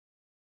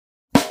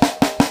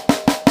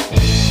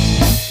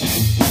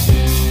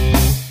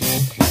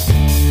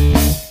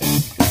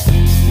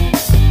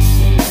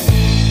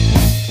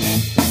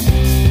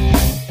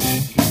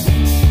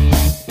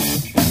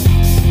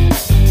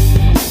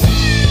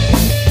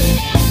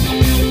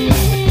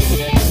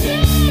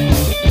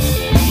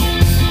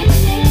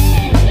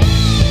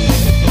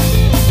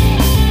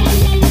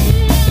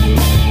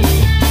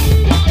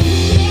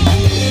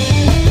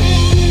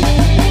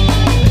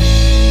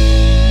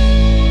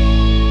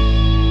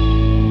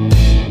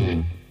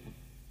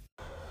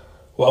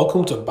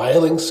Welcome to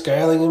Bailing,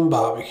 Scaling and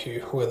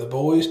Barbecue, where the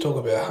boys talk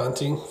about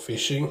hunting,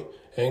 fishing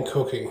and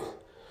cooking.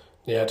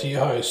 Now to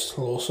your host,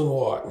 Lawson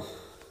White.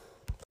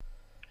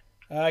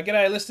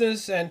 G'day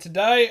listeners, and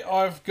today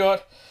I've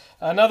got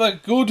another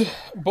good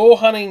boar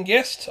hunting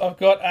guest. I've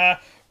got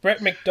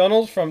Brett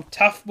McDonald from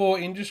Tough Boar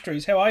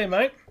Industries. How are you,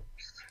 mate?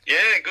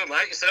 Yeah, good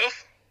mate.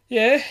 Yourself?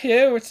 Yeah,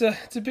 it's a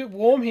bit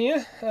warm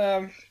here.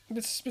 A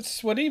bit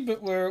sweaty,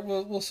 but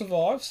we'll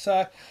survive.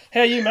 So, how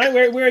are you, mate?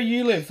 Where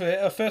you live?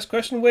 First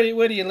question: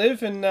 where do you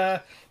live, and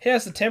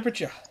how's the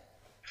temperature?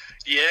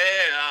 Yeah,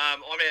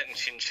 I'm out in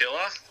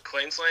Chinchilla,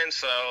 Queensland.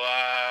 So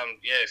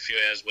a few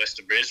hours west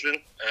of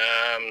Brisbane.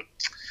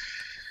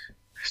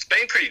 It's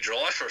been pretty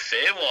dry for a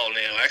fair while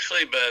now,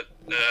 actually, but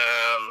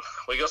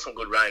we got some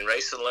good rain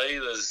recently.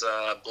 There's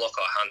a block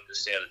I hunt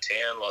just out of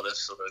town. Like they've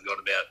sort of got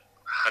about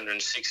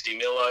 160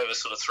 mil over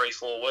sort of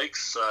 3-4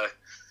 weeks.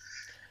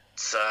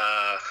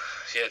 So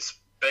it's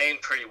been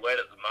pretty wet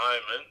at the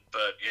moment.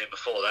 But yeah,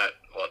 before that,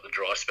 like the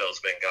dry spell's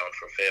been going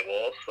for a fair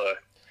while. So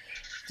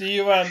do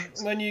you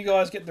when you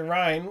guys get the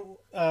rain?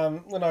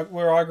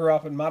 Where I grew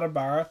up in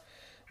Muttaburra,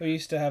 we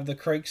used to have the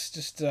creeks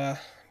just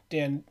down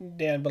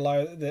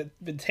below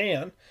the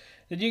town.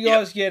 Did you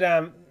guys get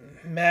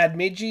mad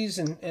midges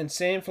and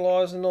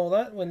sandflies and all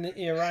that when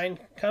your rain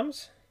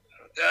comes?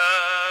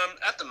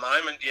 At the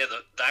moment, yeah,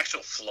 the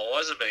actual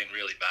flies have been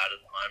really bad at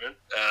the moment.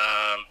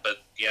 But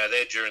yeah,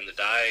 they're during the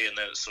day, and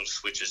then it sort of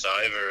switches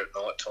over at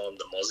night time.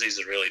 The mozzies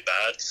are really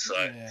bad. So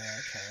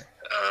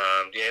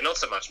not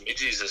so much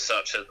midges as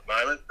such at the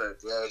moment, but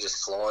yeah,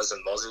 just flies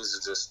and mozzies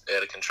are just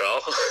out of control.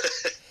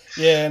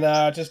 Yeah,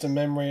 no, just a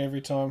memory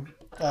every time.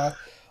 I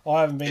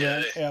haven't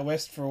been out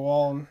west for a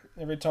while, and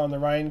every time the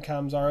rain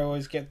comes, I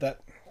always get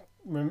that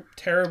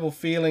terrible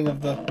feeling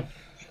of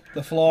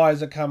the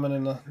flies are coming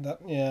and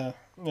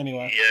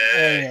Anyway.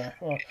 Yeah.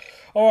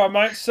 All right,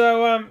 mate.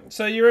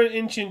 So you're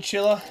in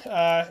Chinchilla.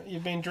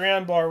 You've been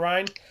drowned by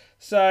rain.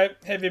 So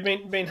have you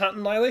been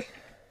hunting lately?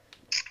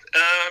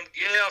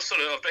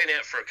 I've been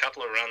out for a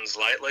couple of runs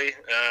lately.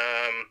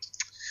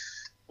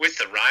 With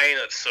the rain,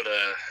 it's sort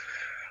of,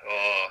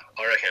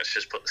 I reckon it's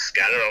just put the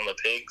scatter on the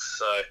pigs.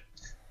 So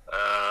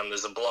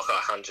there's a block I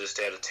hunt just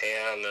out of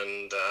town,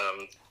 and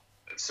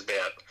it's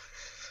about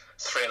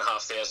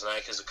 3,500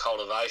 acres of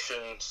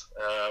cultivation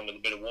with a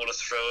bit of water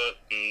through it,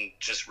 and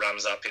just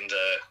runs up into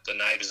the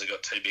neighbours have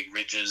got two big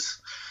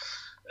ridges,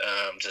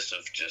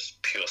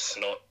 just pure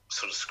snot,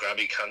 sort of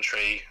scrubby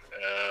country.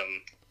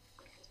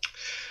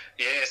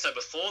 So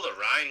before the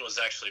rain was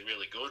actually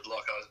really good.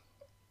 Like I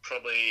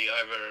probably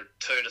over a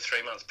 2 to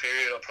 3 month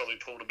period, I probably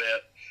pulled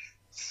about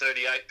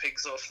 38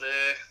 pigs off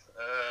there.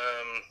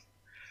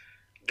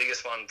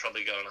 Biggest one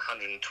probably going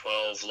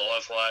 112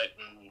 live weight,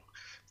 and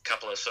a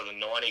couple of sort of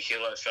 90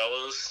 kilo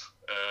fellas.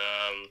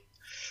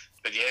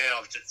 But yeah,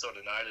 I've just sort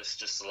of noticed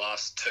just the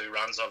last 2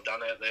 runs I've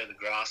done out there, the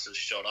grass has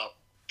shot up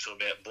to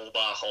about bull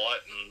bar height,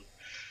 and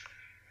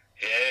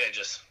yeah,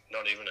 just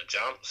not even a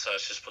jump. So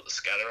it's just put the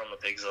scatter on the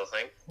pigs, I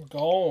think.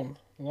 Long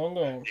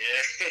gone.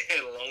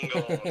 Yeah, long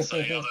gone. So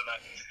I don't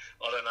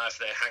know if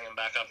they're hanging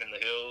back up in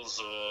the hills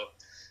or.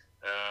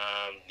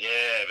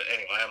 But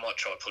anyway, I might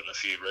try putting a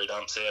few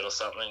redumps out or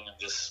something and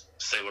just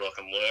see what I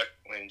can work,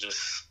 and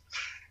just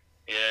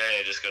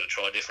got to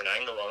try a different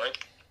angle, I think.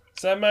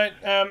 So, mate,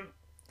 how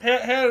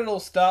did it all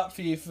start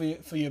for you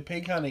for your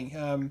pig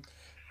hunting?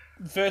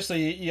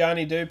 Firstly, you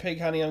only do pig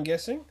hunting, I'm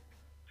guessing?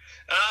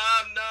 No,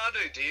 I do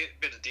a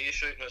bit of deer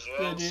shooting as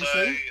well.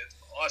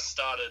 I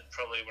started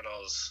probably when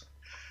I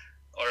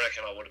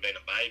reckon I would have been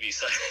a baby.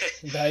 So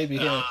baby,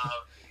 yeah.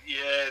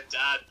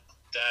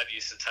 Dad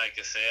used to take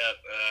us out.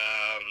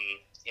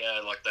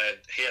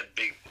 He had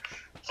big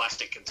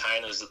plastic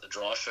containers that the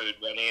dry food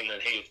went in,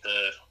 and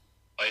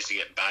I used to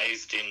get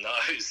bathed in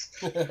those.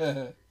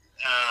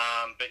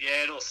 But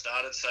yeah, it all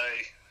started. So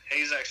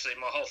he's actually,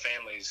 my whole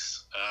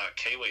family's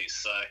Kiwis.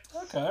 So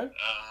okay.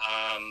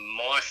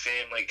 My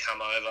family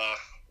come over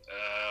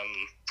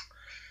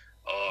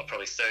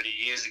probably 30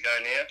 years ago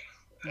now.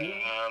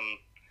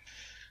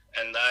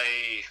 And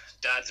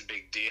Dad's a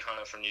big deer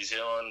hunter from New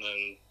Zealand,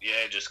 and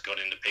just got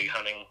into pig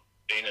hunting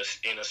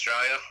in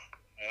Australia.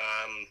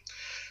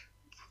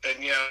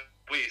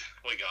 We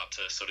go up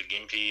to sort of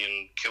Gympie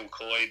and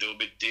Kilcoy, do a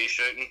bit of deer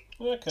shooting.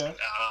 Okay.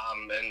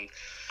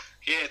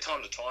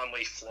 Time to time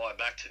we fly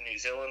back to New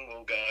Zealand.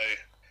 We'll go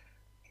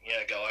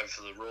over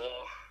for the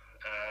raw,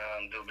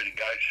 do a bit of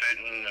goat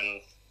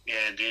shooting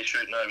and deer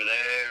shooting over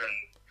there,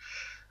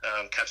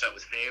 and catch up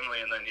with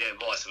family, and then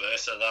vice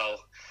versa.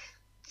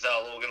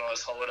 They'll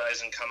organise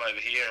holidays and come over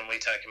here, and we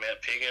take them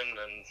out pigging,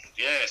 and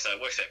so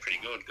it works out pretty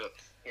good. Got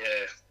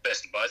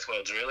best of both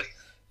worlds, really.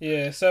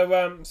 Yeah. So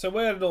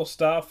where did it all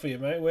start for you,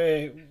 mate?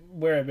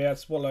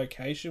 Whereabouts? What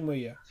location were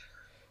you?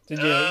 Did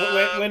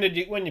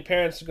you when your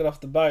parents got off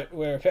the boat?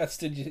 Whereabouts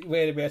did you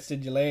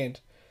land?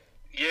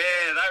 Yeah,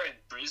 they were in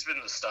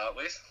Brisbane to start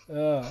with.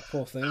 Oh,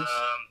 poor things.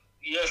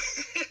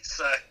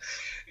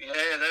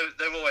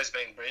 They've always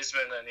been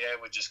Brisbane, and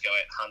we'd just go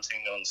out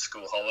hunting on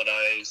school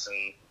holidays,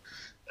 and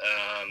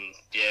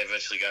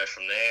eventually go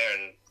from there.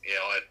 And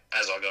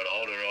as I got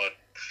older,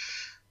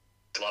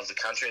 love the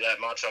country that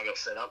much. I got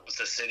fed up with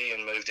the city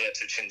and moved out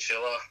to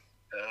Chinchilla.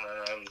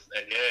 And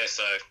yeah,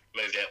 so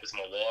moved out with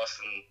my wife,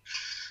 and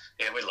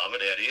yeah, we love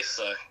it out here.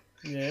 So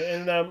Yeah,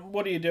 and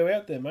what do you do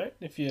out there, mate?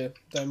 If you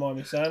don't mind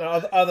me saying,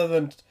 other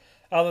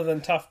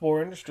than Tough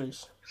Boar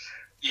Industries.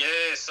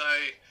 yeah, so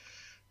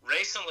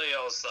recently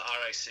I was the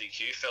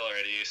RACQ fella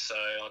out here, so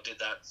I did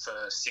that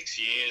for 6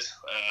 years.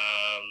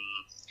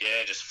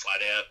 Yeah, just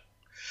flat out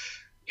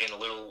in a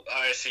little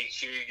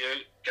RACQ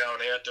ute,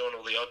 going out doing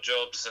all the odd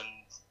jobs and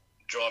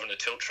driving a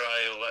tilt tray,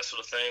 all that sort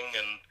of thing,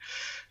 and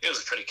it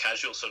was a pretty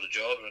casual sort of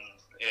job, and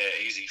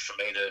yeah, easy for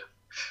me to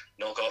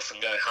knock off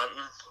and go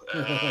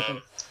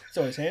hunting. It's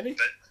always handy.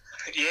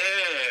 But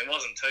yeah, it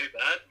wasn't too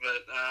bad.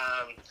 But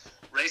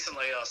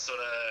recently, I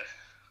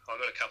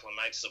got a couple of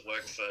mates that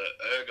work for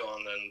Ergon,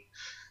 and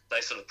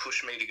they sort of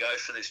pushed me to go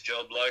for this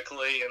job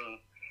locally, and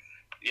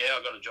yeah,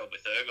 I got a job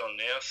with Ergon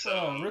now. So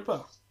Oh,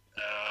 ripper.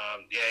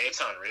 yeah, it's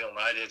unreal,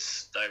 mate.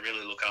 They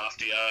really look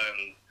after you,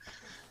 and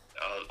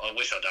I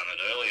wish I'd done it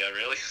earlier,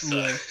 really. So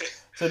Yeah.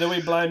 So do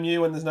we blame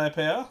you when there's no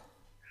power?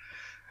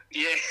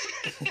 yeah.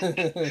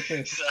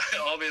 So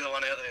I'll be the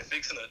one out there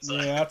fixing it. So.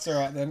 Yeah, that's all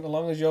right then. As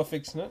long as you're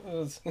fixing it.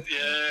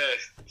 Yeah,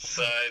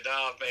 so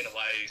no, I've been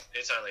away.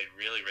 It's only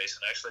really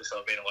recent, actually. So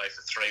I've been away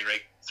for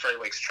 3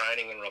 weeks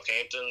training in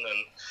Rockhampton,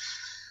 and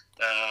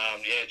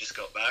yeah, just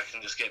got back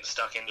and just getting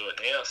stuck into it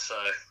now.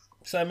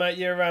 So mate,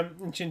 you're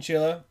in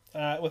Chinchilla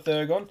with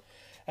Ergon.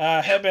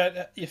 How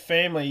about your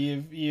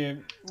family?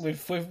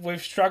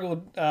 We've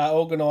struggled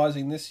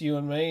organising this, you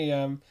and me.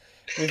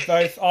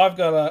 I've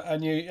got a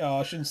new. Oh,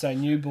 I shouldn't say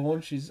newborn.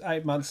 She's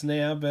 8 months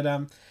now. But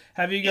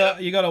have you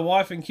got a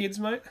wife and kids,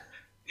 mate?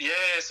 Yeah,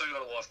 so I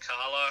got a wife,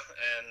 Carla,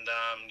 and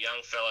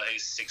young fella.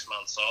 He's 6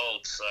 months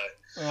old. So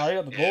Oh, you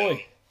got the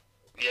boy.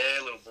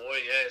 Yeah, little boy.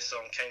 Yeah, so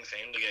I'm keen for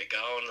him to get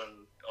going,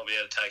 and I'll be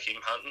able to take him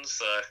hunting.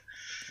 So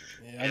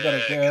Yeah, I got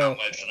a girl. Can't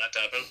wait for that to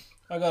happen.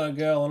 I got a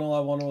girl, and all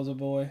I wanted was a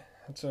boy.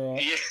 That's all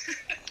right.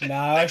 Yeah. No,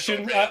 I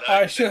shouldn't.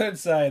 I shouldn't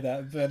say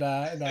that. But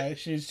no,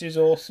 she's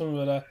awesome.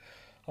 But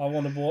I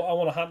want a boy. I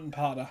want a hunting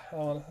partner.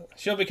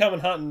 She'll be coming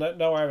hunting. Don't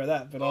worry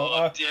about that.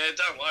 But yeah,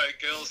 don't worry,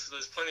 girls.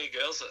 There's plenty of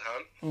girls that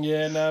hunt.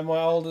 Yeah, no, my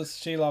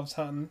oldest, she loves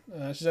hunting.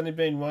 She's only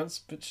been once,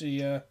 but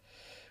she's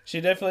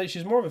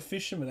more of a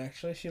fisherman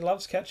actually. She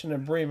loves catching a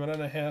bream. I don't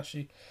know how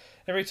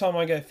every time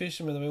I go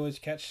fishing with her, we always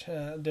catch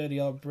dirty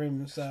old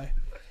bream. So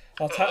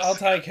I'll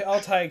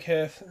take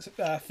her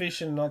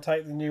fishing, and I'll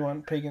take the new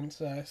one pigging.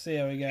 So see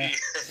how we go.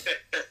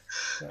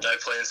 No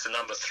plans for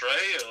number 3,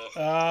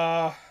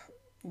 or?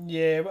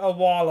 Yeah, a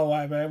while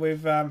away, mate.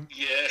 We've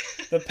Yeah.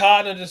 the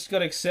partner just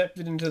got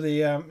accepted into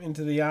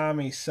the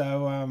army,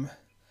 so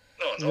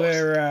Oh,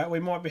 nice. we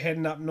might be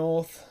heading up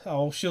north.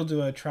 Oh, she'll do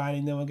her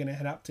training, then we're going to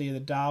head up to either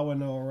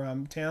Darwin or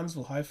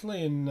Townsville,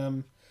 hopefully,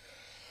 and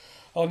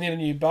I'll need a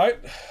new boat.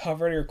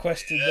 I've already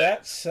requested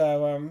that,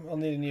 so I'll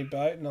need a new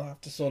boat, and I'll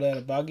have to sort out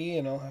a buggy,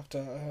 and I'll have to.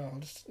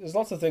 There's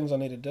lots of things I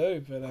need to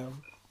do, but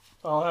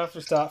I'll have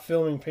to start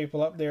filming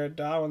people up there at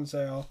Darwin, so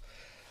I'll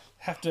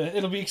have to.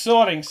 It'll be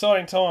exciting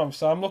times.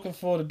 So I'm looking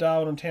forward to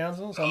Darwin and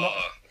Townsville. So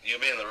you'll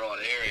be in the right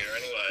area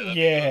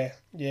anyway.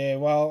 Yeah.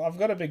 Well, I've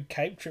got a big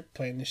Cape trip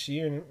planned this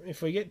year, and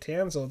if we get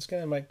Townsville, it's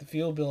going to make the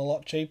fuel bill a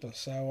lot cheaper.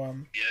 So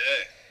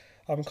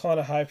Yeah. I'm kind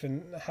of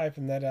hoping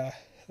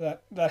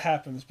that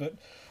happens, but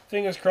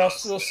fingers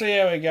crossed. We'll see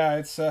how we go.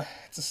 It's a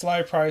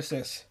slow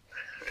process.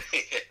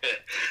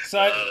 So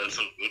that's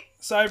all good.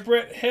 So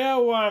Brett,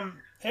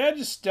 how'd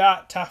you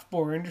start Tough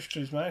Boar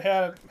Industries, mate?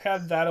 How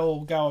did that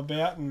all go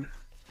about? And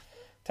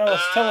tell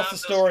us the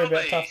story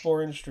about Tough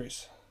Boar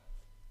Industries.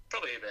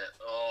 Probably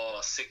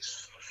about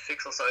six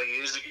or so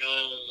years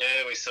ago.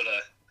 Yeah, I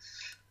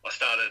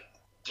started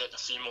getting a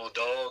few more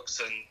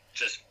dogs and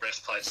just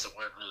breastplates that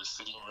weren't really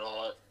fitting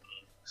right.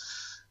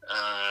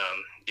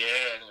 And,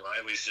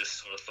 anyway, we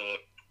just sort of thought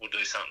we'll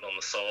do something on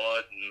the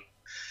side,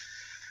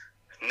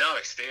 and no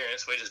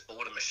experience. We just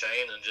bought a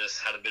machine and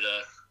just had a bit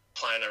of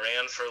playing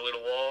around for a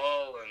little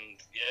while, and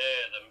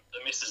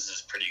the missus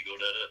is pretty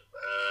good at it.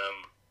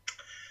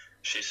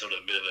 She's sort of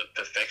a bit of a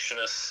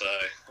perfectionist, so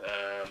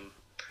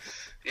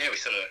we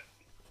sort of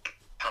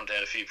pumped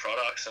out a few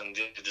products, and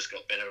it just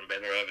got better and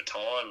better over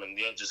time, and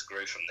it just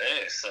grew from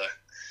there. So,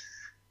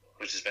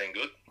 which has been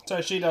good.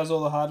 So she does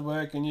all the hard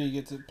work, and you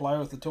get to play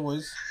with the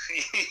toys.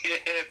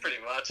 Yeah, pretty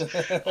much.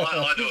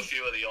 I do a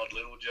few of the odd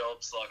little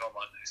jobs, like I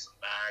might do some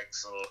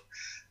bags or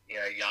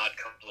yard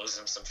couplers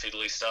and some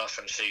fiddly stuff,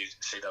 and she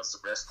does the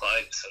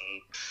breastplates,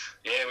 and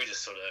we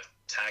just sort of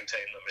tag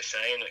team the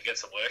machine. It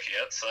gets the work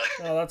out. So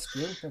that's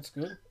good. That's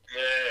good.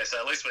 Yeah, so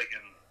at least we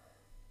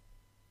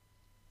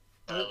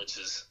can, which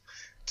is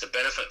it's a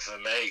benefit for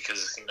me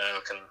because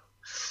I can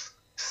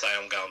say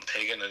I'm going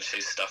pigging and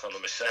she's stuck on the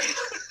machine.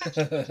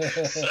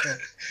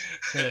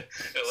 So,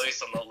 at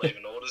least I'm not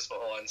leaving orders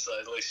behind, so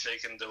at least she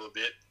can do a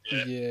bit.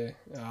 Yeah.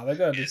 Oh, they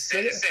got to do. It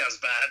sounds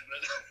bad,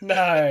 but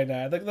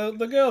No.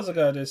 The girls are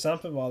going to do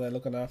something while they're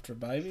looking after a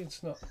baby.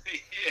 It's not.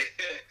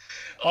 Yeah.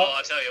 Oh,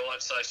 I tell you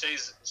what. So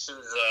she's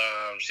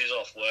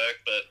off work,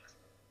 but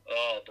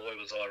oh boy,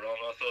 was I wrong.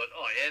 I thought,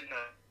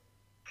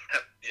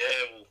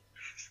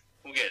 well,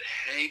 we'll get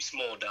heaps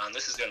more done.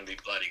 This is going to be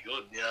bloody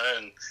good, you know,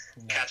 and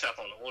catch up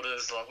on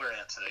orders. Like, we're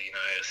out to, you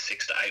know, a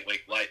 6 to 8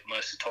 week wait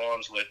most of the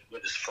times. We're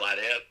just flat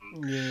out.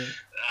 And,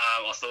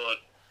 I thought,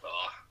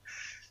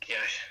 you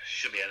know,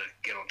 should be able to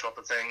get on top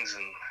of things,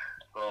 and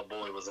oh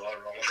boy, was I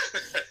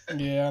wrong.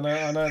 Yeah,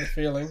 I know the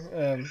feeling. Yeah,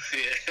 I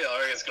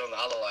reckon it's gone the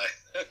other way.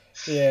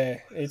 Yeah,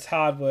 it's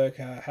hard work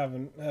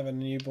having a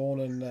newborn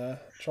and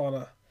trying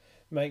to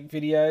make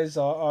videos.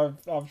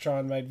 I've tried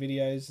and made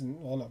videos, and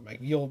well, not make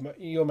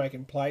you're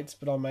making plates,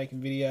 but I'm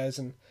making videos,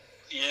 and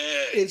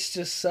yeah, it's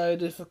just so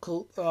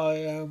difficult.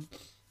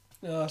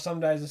 Some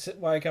days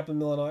wake up in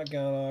the middle of the night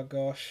going, oh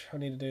gosh, I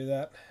need to do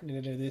that. I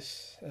need to do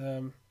this.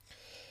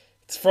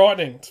 It's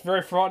frightening. It's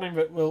very frightening,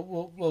 but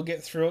we'll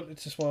get through it.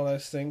 It's just one of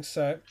those things.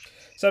 So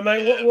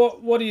mate, yeah.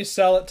 what do you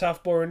sell at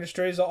Tough Boy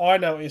Industries? I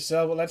know what you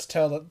sell, but let's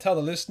tell the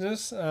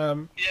listeners. Yeah,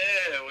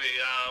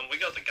 we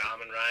got the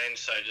Garmin range,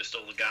 so just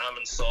all the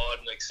Garmin side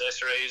and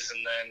accessories,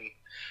 and then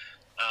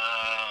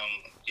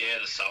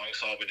the sewing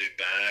side, we do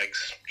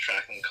bags,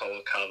 tracking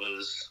collar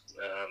covers,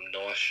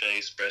 knife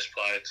sheaths,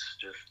 breastplates,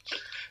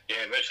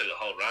 virtually the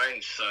whole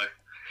range. So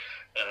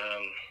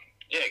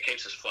it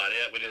keeps us flat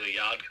out. We do the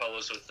yard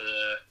collars with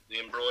the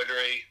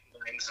embroidery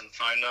names and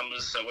phone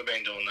numbers. So we've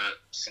been doing that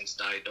since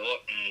day dot,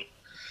 and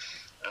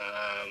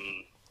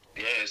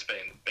it's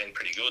been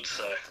pretty good.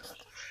 So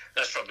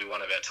that's probably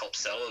one of our top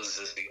sellers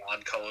is the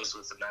yard collars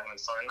with the name and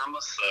phone number.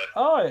 So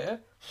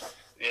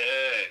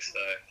so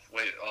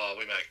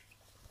we make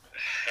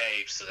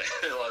heaps of them.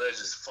 Like, they're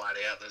just flat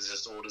out. There's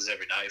just orders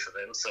every day for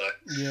them. So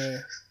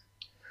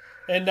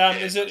And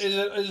is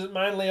it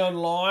mainly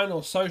online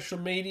or social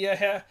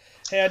media?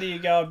 How do you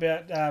go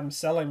about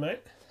selling,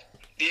 mate?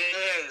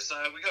 Yeah, so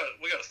we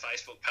got a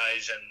Facebook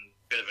page and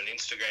a bit of an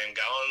Instagram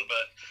going,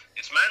 but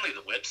it's mainly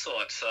the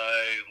website. So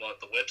like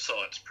the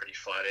website's pretty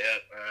flat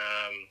out.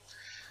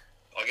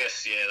 I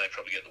guess they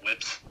probably get the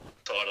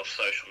website off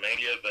social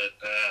media, but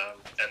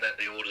and then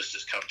the orders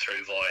just come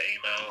through via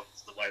email.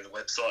 The way the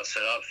website's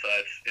set up, so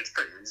it's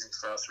pretty easy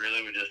for us.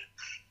 Really, we just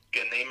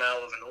get an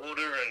email of an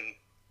order and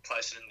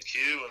place it in the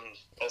queue, and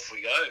off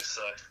we go.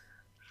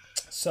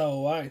 So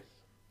away.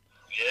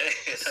 Yeah,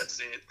 that's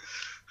it.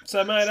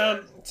 So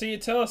mate, so you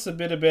tell us a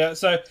bit about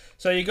so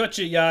you got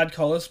your yard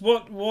collars.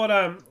 What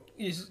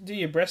you do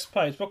your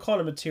breastplates? What kind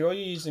of material are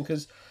you using?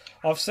 Because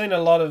I've seen a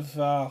lot of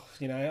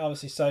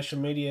obviously social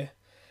media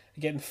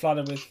getting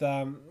flooded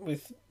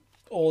with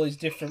all these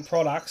different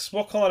products.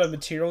 What kind of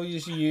material are you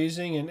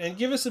using? And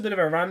give us a bit of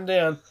a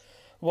rundown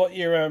what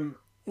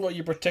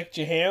you protect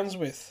your hounds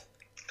with.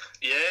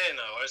 Yeah,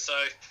 no. So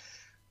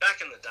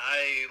back in the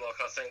day, like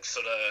I think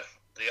sort of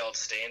the old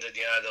standard,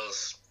 there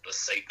was the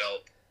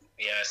seatbelt,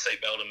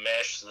 seatbelt and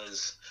mesh.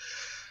 There's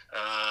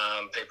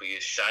people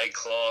use shade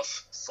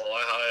cloth,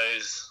 fire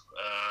hose.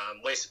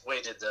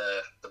 We did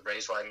the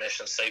breezeway mesh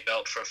and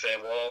seatbelt for a fair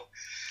while,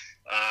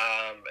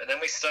 and then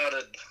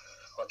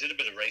I did a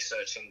bit of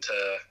research into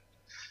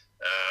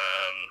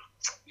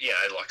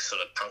like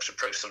sort of puncture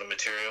proof sort of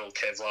material,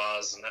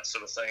 Kevlars and that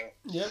sort of thing.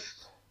 Yep.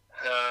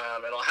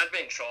 And I had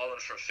been trialling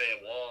for a fair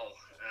while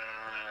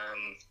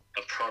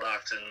a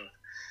product, and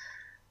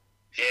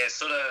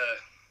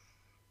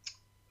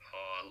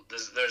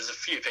there's a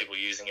few people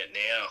using it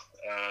now.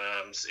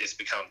 It's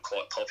become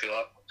quite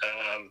popular.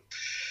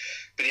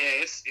 But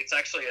it's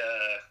actually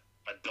a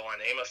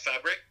Dyneema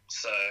fabric.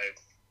 So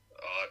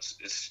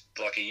it's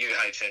like a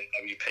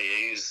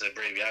UHNWPE is the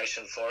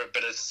abbreviation for it,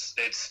 but it's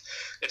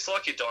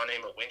like your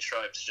Dyneema winch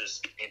ropes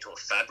just into a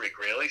fabric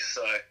really.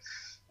 So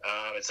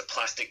it's a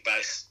plastic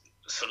based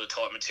sort of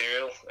type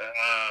material,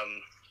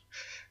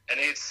 and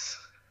it's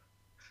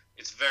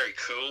very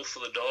cool for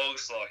the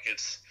dogs. Like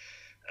it's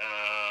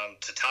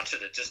to touch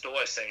it just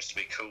always seems to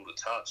be cool to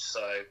touch.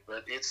 So,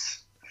 but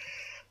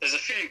there's a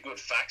few good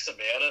facts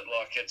about it.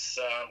 Like it's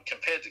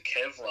compared to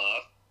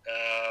Kevlar.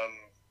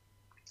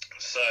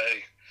 So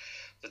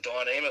the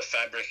Dyneema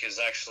fabric is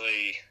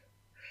actually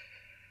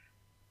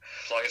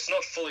like it's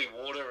not fully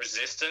water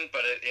resistant,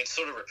 but it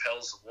sort of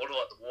repels the water.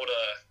 Like the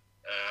water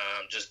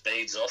just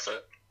beads off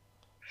it.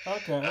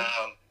 Okay.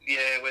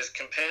 Whereas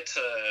compared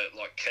to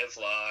like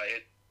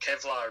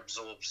Kevlar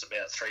absorbs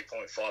about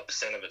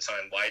 3.5% of its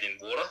own weight in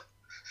water.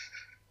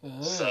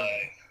 Oh. So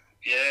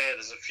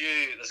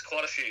there's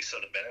quite a few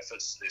sort of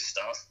benefits to this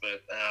stuff,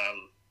 but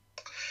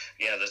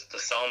the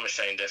sewing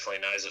machine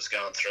definitely knows it's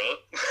going through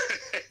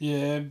it.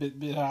 Yeah, a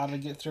bit hard to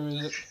get through,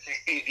 is it?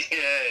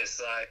 Yeah,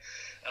 so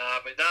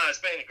but no, it's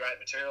been a great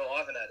material. I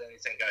haven't had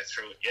anything go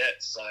through it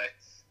yet. So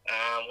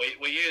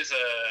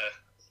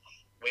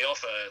we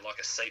offer like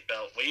a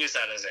seatbelt. We use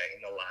that as our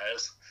inner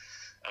layers.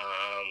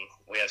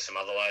 We have some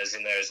other layers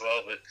in there as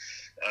well, but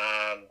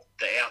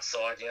the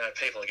outside,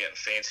 people are getting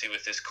fancy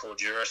with this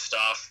Cordura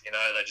stuff.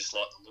 They just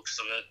like the looks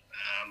of it.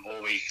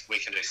 Or we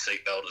can do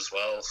seatbelt as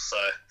well. So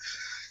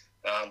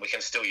we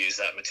can still use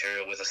that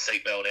material with a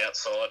seatbelt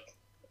outside.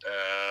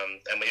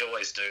 And we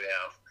always do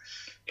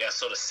our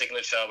sort of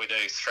signature. We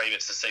do 3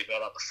 bits of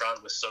seatbelt up the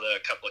front with sort of a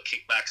couple of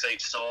kickbacks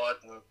each side,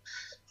 and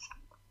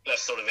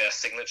that's sort of our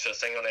signature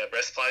thing on our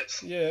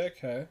breastplates. Yeah,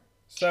 okay.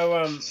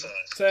 So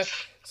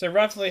so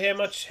roughly how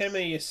many are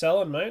you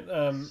selling, mate?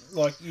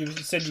 Like you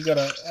said, you got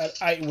a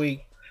 8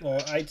 week or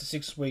 8 to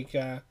 6 week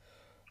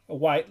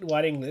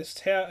waiting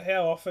list.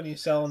 How often are you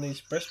selling these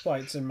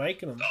breastplates and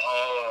making them?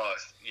 Oh,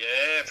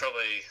 yeah,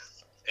 probably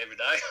every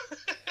day.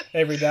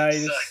 Every day,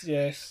 So,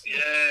 yes.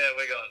 yeah,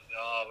 we got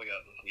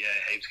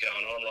heaps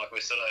going on. Like, we're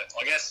sort of,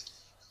 I guess,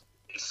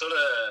 it's sort of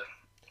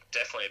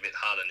definitely a bit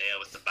harder now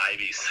with the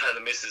baby. So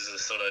the missus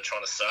is sort of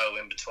trying to sew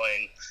in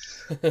between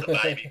the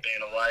baby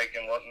being awake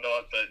and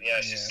whatnot. But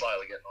she's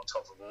slowly getting on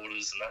top of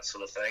orders and that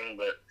sort of thing.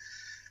 But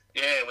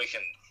yeah, we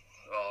can.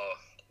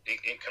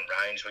 It can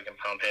range. We can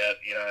pump out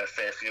a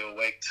fair few a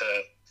week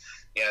to.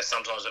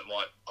 Sometimes it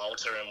might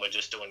alter, and we're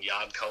just doing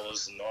yard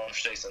collars and knife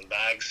sheaths and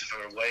bags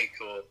for a week,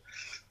 or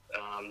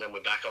then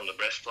we're back on the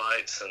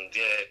breastplates, and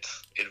it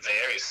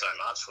varies so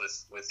much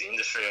with the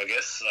industry, I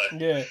guess. So.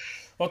 Yeah.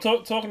 Well,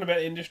 talking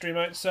about industry,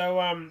 mate.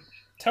 So,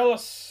 tell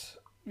us,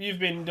 you've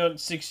been doing it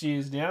 6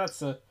 years now.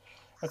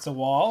 That's a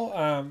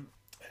while.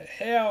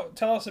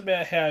 Tell us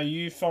about how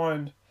you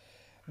find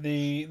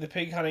the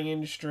pig hunting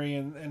industry,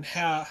 and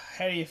how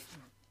do you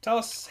tell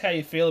us how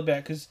you feel about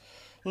it? Because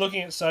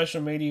looking at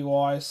social media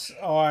wise,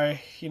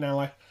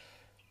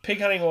 pig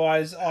hunting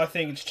wise, I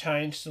think it's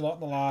changed a lot in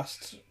the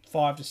last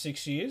 5 to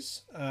 6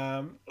 years.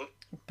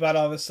 But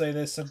obviously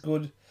there's some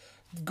good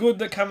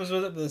that comes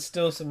with it, but there's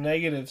still some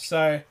negatives.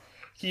 So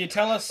can you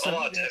tell us?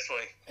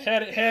 Definitely. How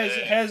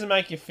does it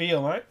make you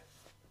feel, mate?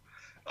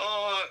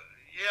 Oh,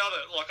 yeah.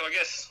 I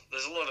guess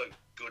there's a lot of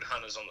good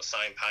hunters on the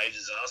same page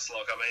as us.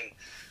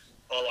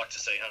 I like to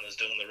see hunters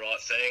doing the right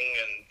thing,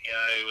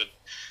 and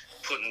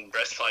putting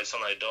breastplates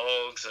on their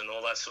dogs and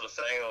all that sort of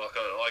thing.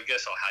 I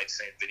guess I hate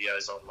seeing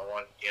videos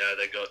online.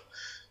 They've got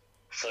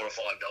 4 or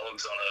 5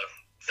 dogs on a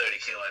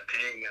 30-kilo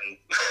pig,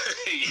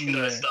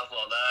 and stuff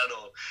like that.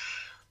 Or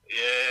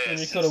and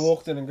you could have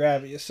walked in and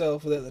grabbed it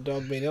yourself without the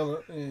dog being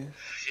on it.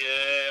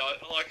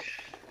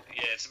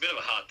 It's a bit of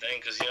a hard thing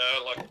because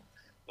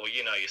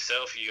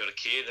yourself, you got a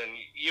kid, and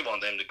you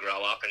want them to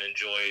grow up and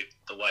enjoy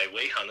the way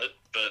we hunt it.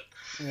 But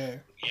you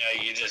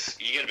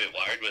get a bit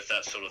worried with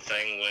that sort of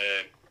thing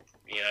where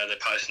they're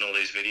posting all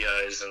these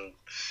videos, and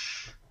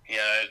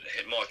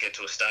it might get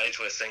to a stage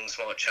where things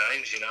might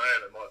change, and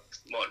it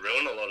might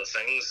ruin a lot of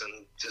things,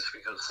 and just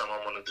because someone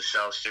wanted to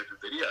show a stupid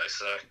video.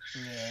 So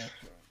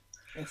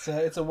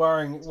it's a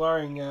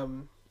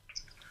worrying,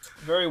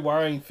 very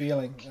worrying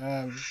feeling.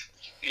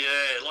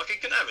 It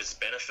can have its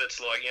benefits.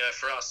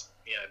 For us,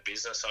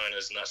 business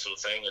owners and that sort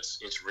of thing,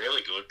 it's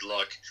really good.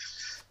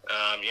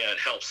 It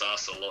helps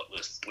us a lot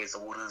with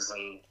orders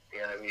and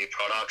new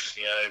products,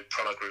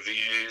 product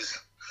reviews,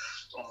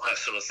 all that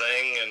sort of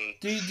thing. And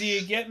do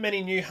you get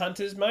many new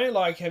hunters, mate?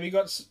 Do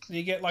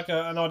you get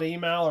an odd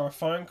email or a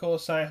phone call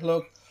saying,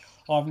 "Look,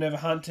 I've never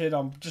hunted.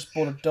 I'm just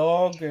bought a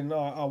dog, and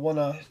I want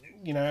to,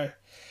 Yeah.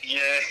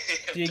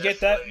 Do you get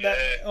that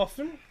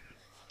often?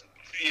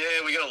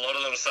 Yeah, we get a lot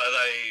of them. So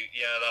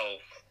they'll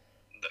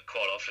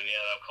quite often,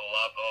 they'll call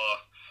up. Oh,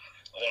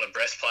 I want a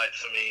breastplate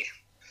for me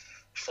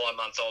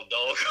 5-month-old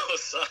dog or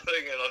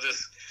something, and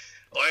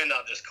I end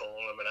up just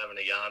calling them and having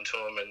a yarn to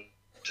them, and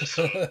just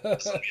I'll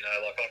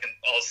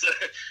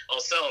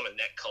sell them a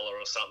neck collar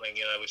or something,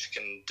 which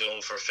can do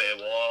them for a fair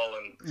while,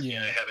 and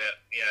how about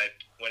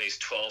when he's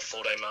 12,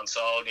 14 months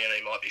old, he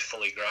might be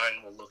fully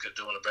grown, we'll look at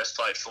doing a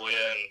breastplate for you,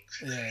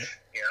 and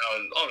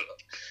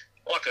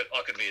I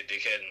could be a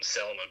dickhead and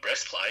sell him a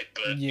breastplate,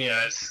 but at the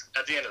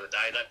end of the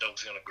day, that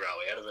dog's going to grow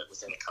out of it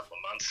within a couple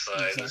of months, so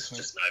there's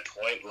just no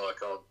point.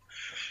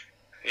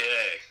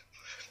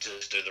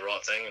 Just do the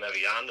right thing and have a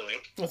yarn to him.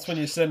 That's when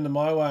you send them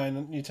my way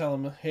and you tell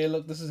them, "Here,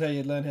 look, this is how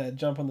you learn how to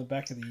jump on the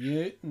back of the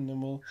ute," and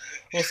then we'll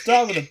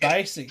start with the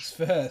basics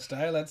first,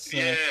 eh? That's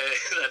right.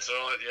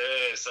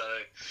 Yeah, so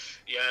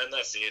and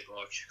that's it.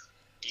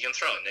 You can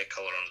throw a neck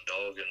collar on a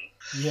dog, and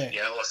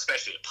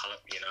especially a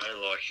pup.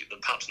 The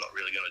pup's not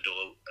really going to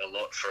do a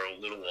lot for a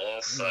little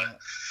while. So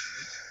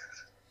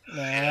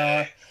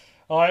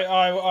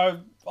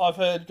I've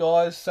heard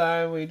guys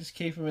saying we just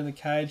keep them in the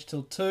cage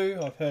till 2.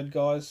 I've heard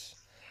guys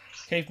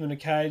keep them in a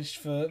cage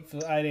for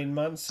 18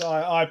 months.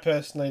 I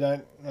personally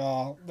don't.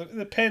 It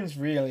depends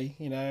really.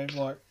 I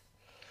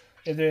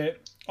did a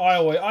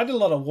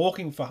lot of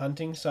walking for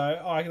hunting, so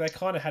they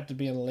kind of had to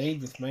be in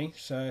lead with me.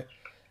 So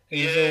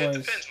it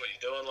depends what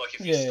you're doing.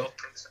 If you stop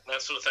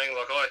that sort of thing.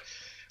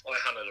 I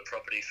hunted a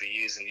property for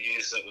years and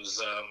years that was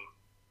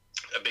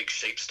a big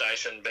sheep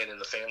station, been in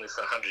the family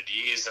for 100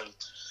 years, and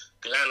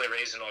the only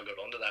reason I got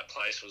onto that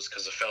place was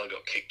because a fella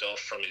got kicked off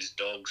from his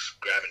dogs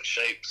grabbing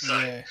sheep.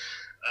 So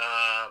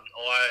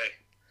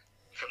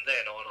from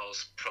then on, I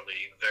was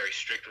probably very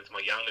strict with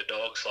my younger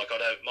dogs. My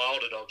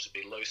older dogs would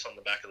be loose on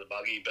the back of the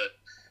buggy, but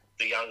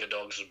the younger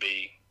dogs would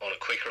be on a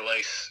quick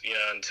release,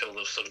 until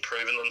they've sort of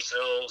proven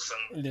themselves.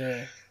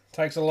 And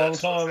takes a long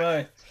time,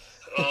 eh?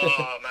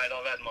 Oh, mate,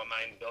 I've had my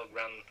main dog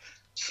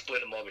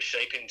split a mob of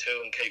sheep in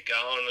two and keep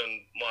going,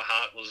 and my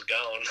heart was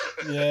going.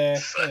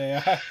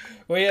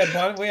 We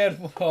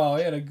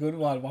had a good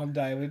one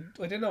day. We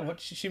didn't know what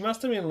she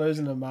must have been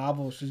losing her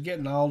marbles. She was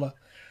getting older,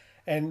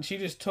 and she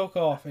just took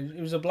off, and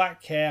it was a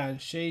black cow,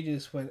 and she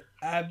just went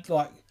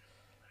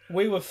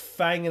we were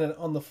fanging it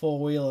on the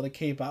 4-wheeler to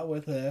keep up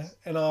with her,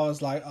 and I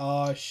was like,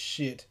 oh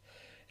shit,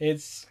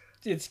 it's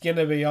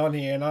gonna be on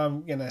here, and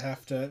I'm gonna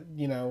have to,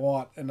 you know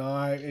what, and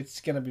it's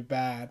gonna be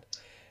bad.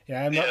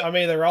 Yeah, I'm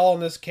either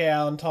rolling this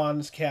cow and tying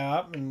this cow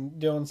up and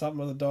doing something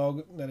with the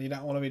dog that you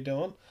don't want to be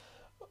doing,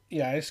 you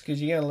know, it's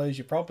because you're gonna lose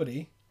your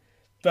property.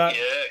 But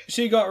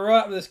she got right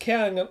up with this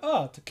cow and gone,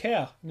 oh, it's a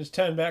cow, and just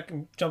turned back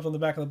and jumped on the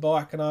back of the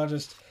bike, and I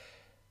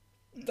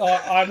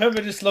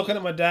remember just looking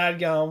at my dad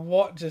going,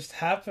 what just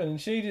happened? And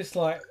she just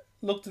like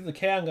looked at the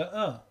cow and go,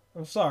 oh,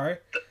 I'm sorry.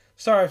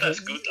 Sorry for... That's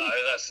good though.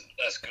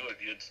 That's good.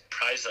 You'd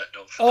praise that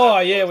dog for Oh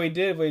that. yeah, we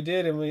did,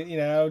 and we, you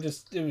know, it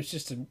was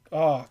just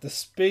the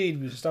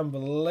speed was just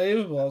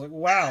unbelievable. I was like,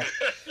 wow.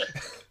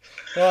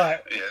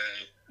 Like,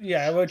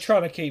 yeah, we're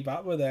trying to keep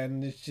up with her,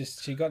 and it's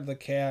just she got to the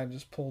cow and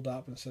just pulled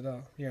up and said,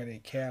 "Oh, you're only a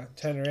cow."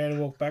 Turned around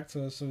and walked back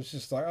to us. So it was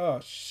just like,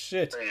 "Oh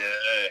shit!"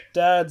 Yeah.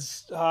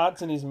 Dad's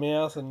heart's in his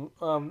mouth and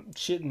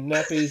shit and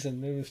nappies,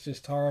 and it was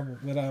just horrible.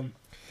 But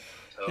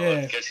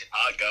It gets your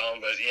heart going,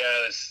 but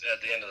it's,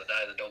 at the end of the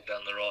day, the dog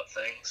done the right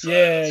thing. So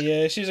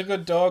yeah, she's a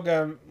good dog.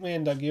 We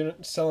ended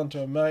up selling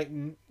to a mate,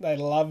 and they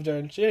loved her,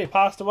 and she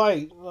passed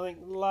away, I think,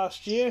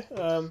 last year.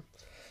 Yeah,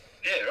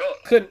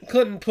 right.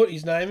 Couldn't put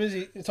his name. Is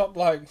he top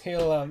bloke?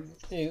 He'll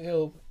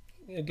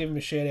give him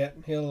a shout out.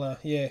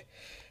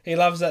 He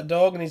loves that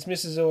dog, and his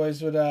missus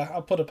always would. I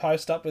put a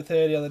post up with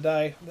her the other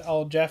day, the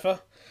old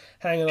Jaffa,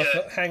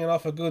 hanging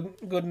off a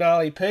good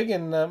gnarly pig,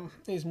 and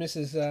his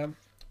missus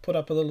put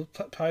up a little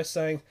post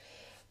saying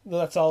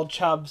that's old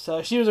Chubb.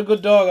 So she was a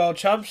good dog, old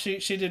Chubb. She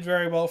did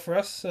very well for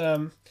us. She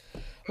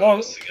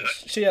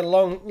had a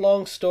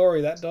long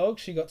story, that dog.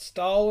 She got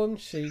stolen.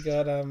 She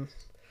got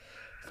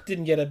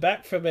didn't get her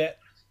back for about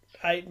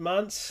 8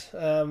 months.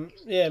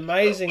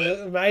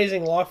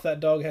 Amazing life that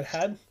dog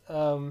had.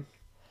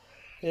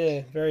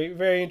 Very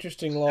very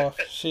interesting life.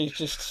 She'd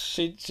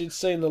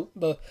seen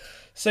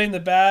the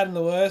bad and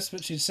the worst,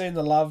 but she'd seen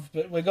the love.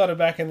 But we got her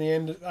back in the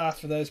end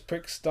after those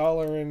pricks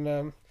stole her,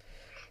 and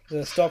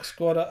the stock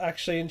squad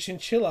actually in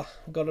Chinchilla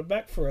got her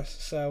back for us.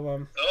 So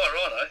right,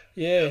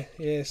 yeah.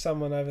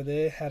 Someone over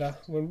there had her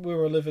when we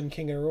were living in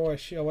Kingaroy.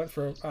 I went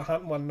for a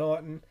hunt one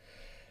night,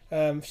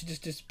 and she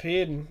just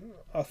disappeared, and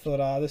I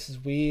thought, this is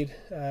weird.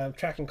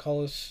 Tracking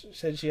collars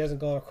said she hasn't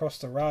gone across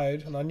the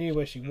road, and I knew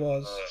where she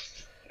was. Right.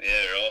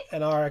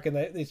 And I reckon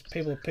these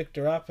people picked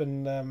her up,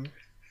 and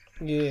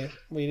we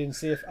didn't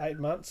see her for 8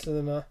 months,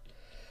 and then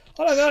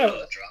I don't know.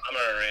 Sort of drama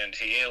around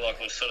here, like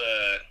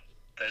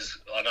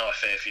I know a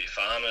fair few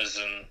farmers,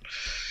 and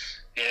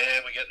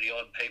we get the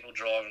odd people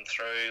driving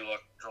through,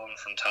 like driving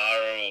from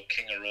Tara or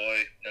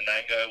Kingaroy,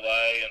 Nanango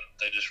way, and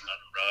they just run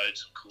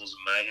roads and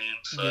causing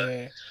mayhem.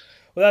 So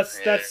well,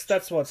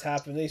 that's what's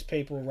happened. These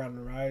people run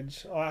the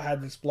roads. I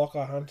had this block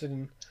I hunted,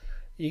 and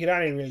you could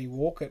only really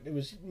walk it.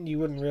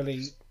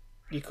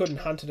 You couldn't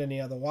hunt it any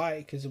other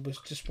way because it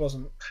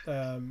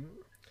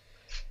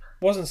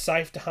wasn't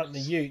safe to hunt in the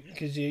ute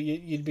because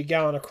you'd be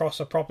going across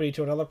a property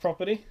to another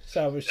property.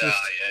 So it was just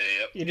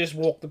you just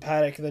walk the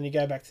paddock and then you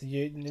go back to the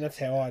ute, and that's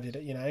how I did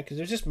it, because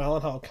it was just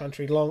Mullenhole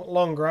country,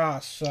 long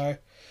grass. So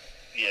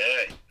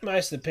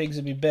most of the pigs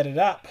would be bedded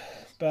up,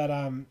 but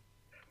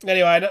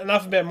anyway,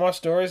 enough about my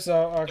stories.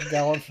 So I could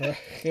go on for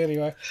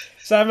anyway.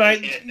 So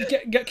mate,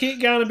 keep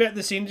going about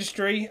this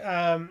industry.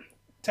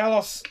 Tell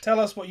us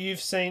what you've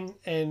seen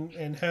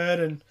and heard,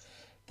 and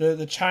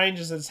the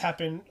changes that's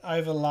happened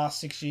over the last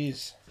 6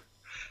 years.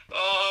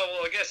 Oh,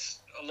 well, I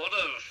guess a lot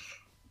of,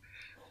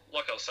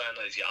 like I was saying,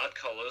 those yard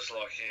collars,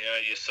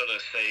 you sort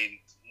of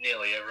see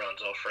nearly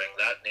everyone's offering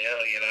that now,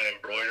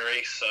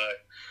 embroidery. So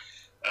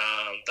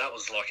that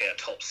was like our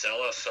top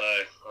seller. So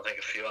I think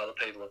a few other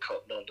people have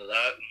cottoned onto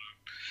that and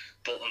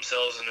bought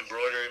themselves an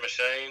embroidery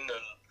machine.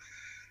 And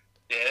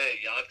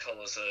yard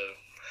collars are...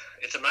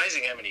 It's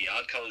amazing how many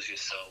yard collars you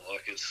sell.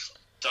 Like, it's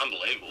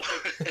unbelievable.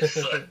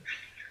 So,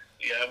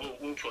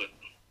 we'll put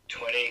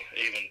 20,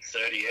 even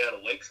 30 out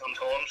a week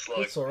sometimes. Like,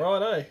 that's all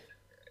right, eh?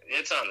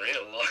 It's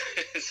unreal.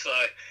 Like, so,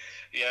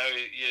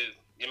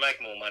 you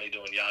make more money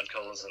doing yard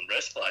collars than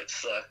breastplates.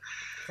 So,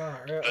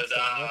 and then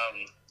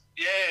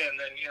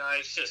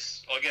it's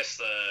just, I guess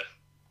the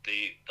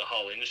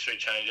whole industry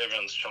changed.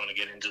 Everyone's trying to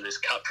get into this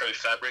cut-proof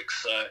fabric.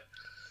 So,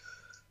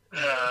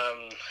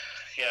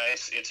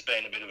 it's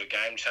been a bit of a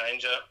game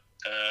changer.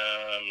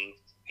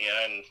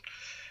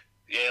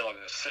 Like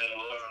I said,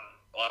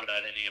 I haven't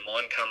had any of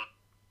mine come,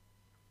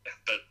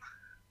 but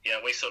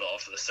we sort of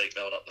offer the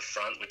seatbelt up the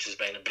front, which has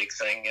been a big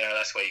thing.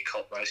 That's where you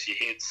cop most of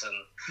your hits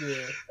and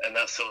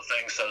that sort of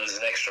thing. So there's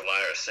an extra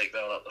layer of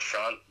seatbelt up the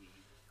front.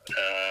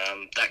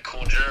 That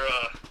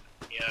Cordura,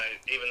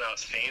 even though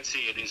it's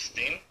fancy, it is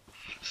thin,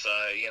 so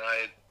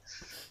it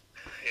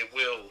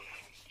will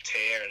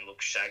tear and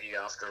look shaggy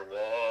after a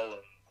while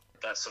and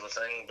that sort of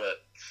thing.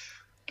 But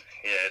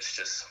it's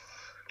just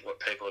what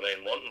people have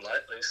been wanting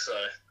lately.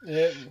 So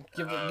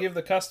give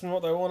the customer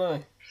what they want,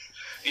 eh?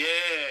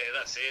 Yeah,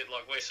 that's it.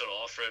 Like, we sort of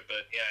offer it,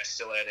 but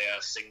still add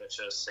our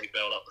signature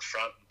seatbelt up the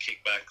front and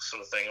kickback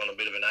sort of thing on a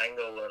bit of an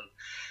angle, and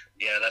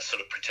that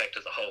sort of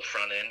protected the whole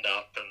front end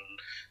up, and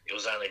it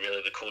was only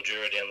really the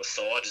Cordura down the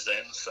sides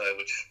then, so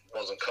which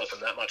wasn't copping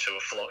that much of a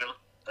flogging.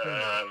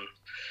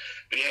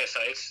 But yeah, so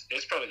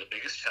it's probably the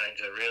biggest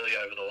change really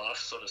over the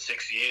last sort of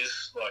 6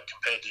 years, like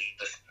compared to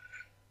just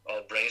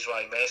old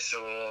breezeway mesh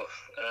or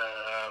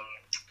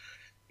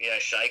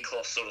shade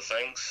cloth sort of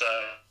thing. So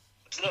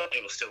there's a lot of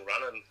people still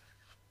running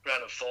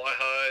fire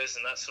hose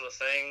and that sort of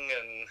thing.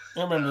 And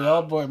I remember the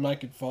old boy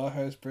making fire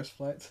hose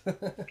breastplates. yeah,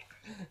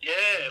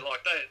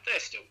 like they're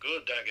still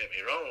good. Don't get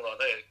me wrong.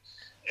 Like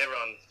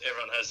everyone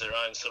has their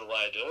own sort of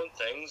way of doing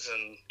things,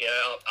 and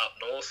up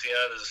north,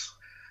 there's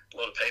a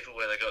lot of people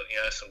where they got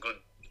some good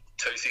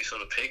toothy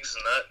sort of pigs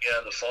and that.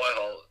 The fire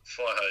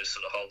hose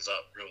sort of holds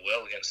up real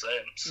well against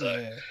them.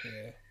 So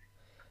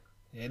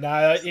yeah.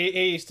 No,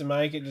 he used to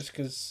make it just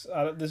because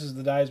this is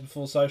the days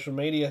before social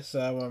media,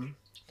 so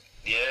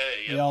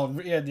the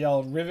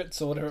old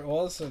rivets or whatever it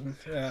was, and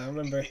I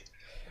remember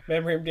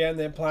him down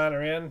there playing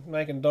around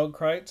making dog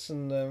crates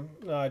and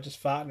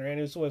just farting around.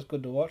 It was always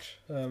good to watch.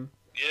 Well,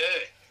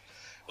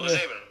 there's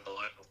even a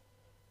local.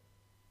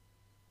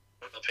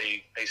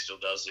 He still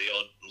does the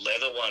odd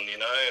leather one,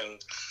 and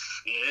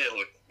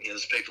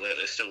there's people out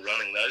there still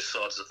running those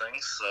sides of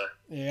things. So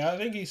yeah, I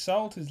think he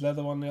sold his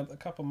leather one a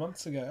couple of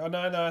months ago. Oh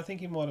no, I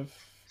think he might have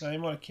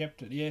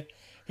kept it. Yeah,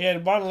 he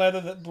had one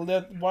leather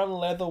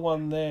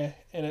one there,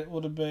 and it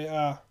would have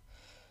been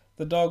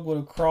the dog would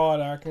have cried,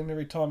 I reckon,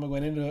 every time I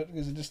went into it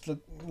because it just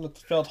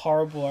felt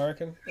horrible. I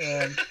reckon.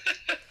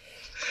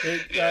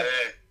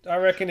 I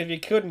reckon if you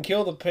couldn't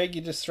kill the pig,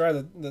 you just throw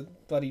the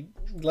bloody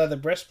leather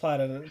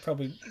breastplate in it.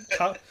 Probably.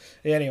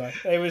 Anyway,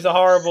 it was a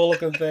horrible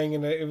looking thing,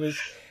 and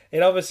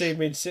it obviously had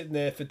been sitting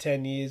there for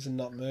 10 years and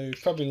not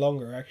moved. Probably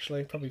longer,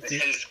 actually. Probably.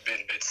 It's been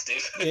a bit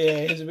stiff.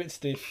 Yeah, it was a bit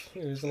stiff.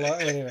 It was a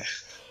lot. Anyway.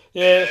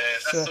 Yeah,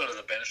 that's sort of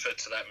the benefit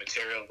to that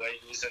material we're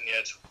using. Yeah,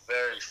 it's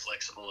very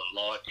flexible and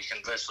light. You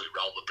can virtually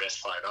roll the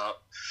breastplate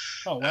up.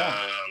 Oh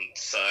wow!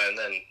 And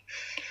then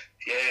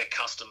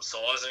custom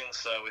sizing.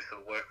 So we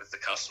could work with the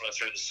customer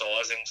through the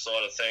sizing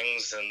side of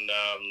things, and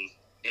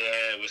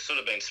we've sort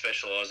of been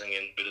specialising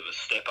in a bit of a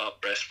step up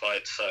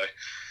breastplate. So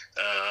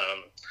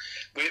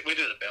we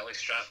do the belly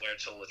strap where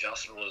it's all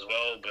adjustable as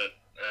well, but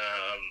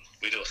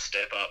we do a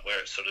step up where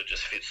it sort of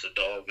just fits the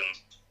dog, and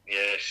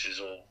she's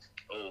all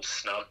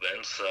snug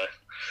then. So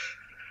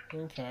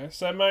okay,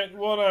 so mate,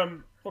 what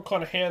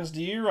kind of hounds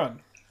do you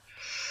run?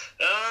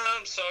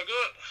 So I've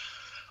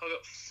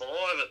got 5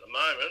 at the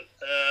moment.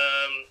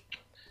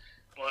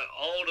 My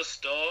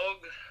oldest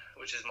dog,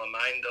 which is my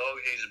main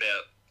dog, he's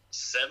about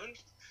 7.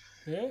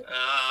 Yeah.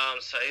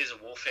 So he's a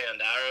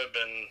wolfhound Arab,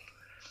 and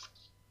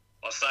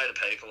I say to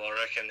people, I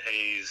reckon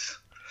he's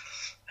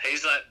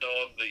that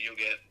dog that you'll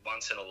get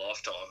once in a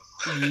lifetime.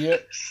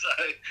 Yep.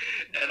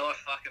 And I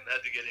fucking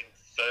had to get him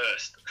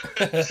first.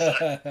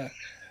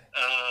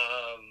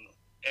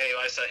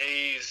 Anyway, so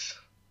he's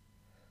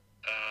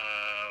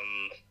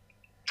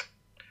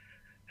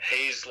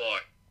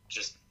like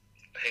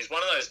he's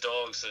one of those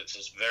dogs that's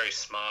just very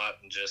smart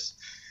and just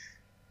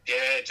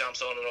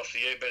jumps on and off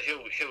you, but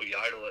he'll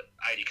yodel at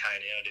 80 km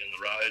an hour down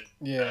the road.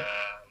 Yeah.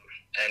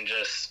 And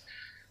just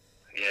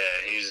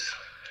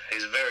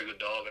he's a very good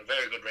dog and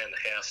very good around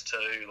the house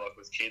too, like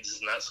with kids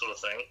and that sort of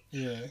thing.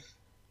 Yeah.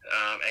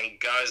 And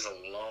goes a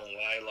long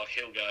way. Like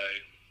he'll go,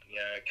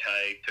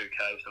 K,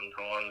 2K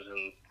sometimes,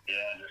 and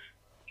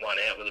just one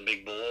out with a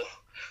big bore.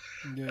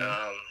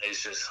 Yeah.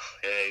 He's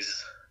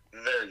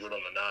very good on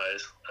the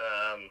nose.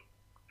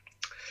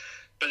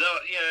 But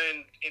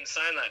in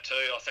saying that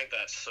too, I think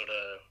that sort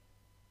of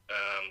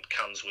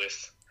comes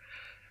with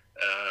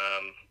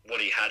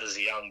what he had as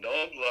a young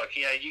dog. Like,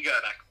 you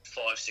go back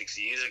 5-6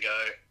 years ago,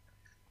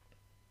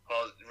 I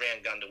was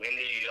around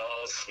Gundawindi,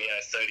 I was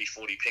 30,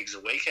 40 pigs a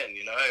weekend,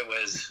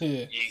 whereas you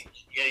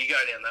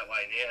go down that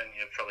way now and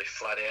you're probably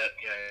flat out,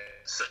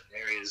 certain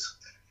areas,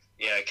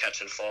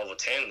 catching 5 or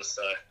 10.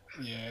 So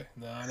I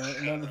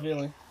know the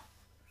feeling.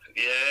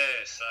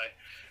 Yeah, so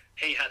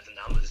he had the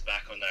numbers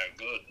back when they were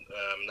good.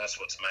 That's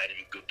what's made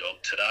him a good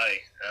dog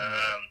today.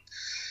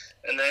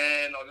 And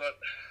then I got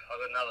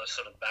another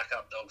sort of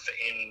backup dog for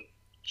him,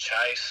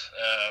 Chase.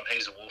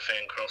 He's a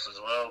wolfhound cross as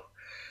well.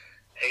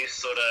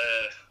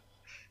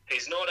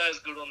 He's not as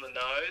good on the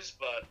nose,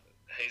 but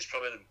he's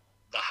probably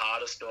the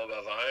hardest dog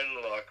I've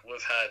owned. Like,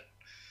 we've had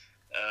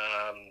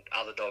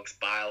other dogs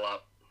bail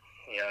up,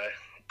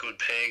 good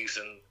pigs,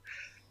 and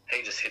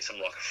he just hits them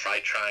like a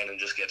freight train and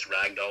just gets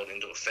ragdolled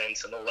into a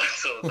fence and all that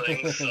sort of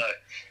thing. So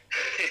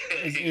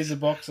he's a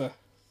boxer.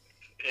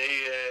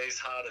 He's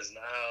hard as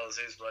nails.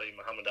 He's bloody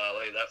Muhammad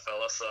Ali, that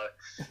fella. So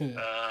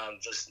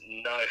just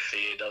no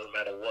fear. Doesn't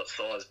matter what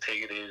size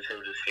pig it is.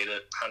 He'll just hit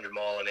it 100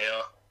 mile an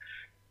hour.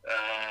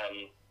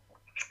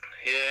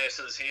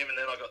 So there's him, and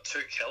then I got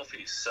 2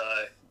 Kelpies. So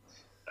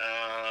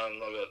I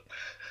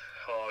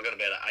got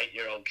about an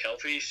 8-year-old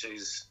Kelpie.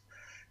 She's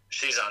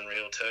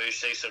unreal too.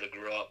 She sort of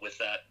grew up with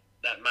that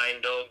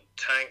main dog,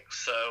 Tank.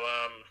 So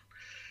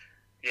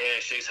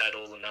she's had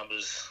all the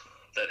numbers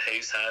that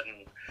he's had,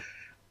 and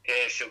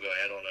she'll go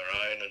out on her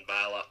own and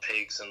bail up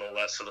pigs and all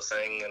that sort of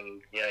thing,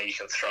 and you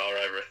can throw her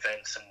over a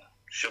fence and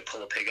she'll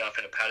pull a pig up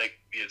in a paddock.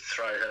 You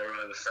throw her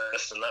over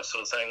first and that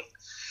sort of thing.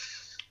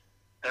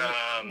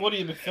 What do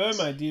you prefer,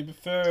 mate? Do you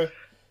prefer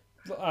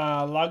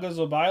luggers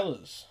or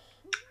bailers?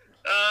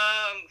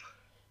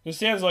 It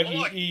sounds like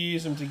you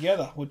use them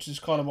together, which is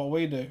kind of what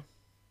we do.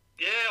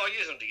 Yeah, I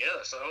use them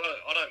together, so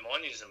I don't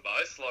mind using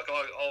both. Like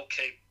I'll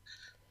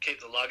keep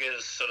the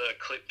luggers sort of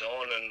clipped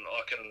on, and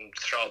I can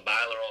throw a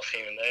baler off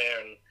here and there,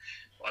 and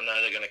I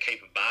know they're going to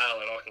keep a bail,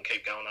 and I can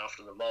keep going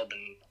after the mob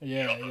and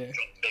drop a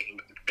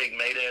big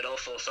meathead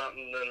off or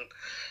something.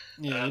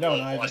 And you don't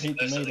want to overheat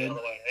the meathead.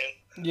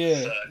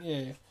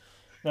 Yeah.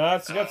 No,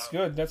 that's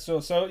good. That's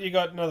all. So you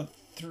got another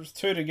 2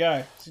 to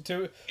go. So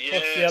 2. Yeah,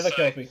 what's the other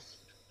kelpie?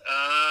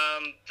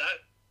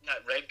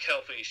 That red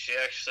kelpie, she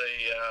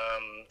actually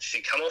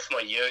she come off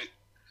my ute,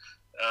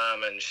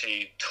 and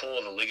she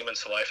tore the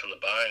ligaments away from the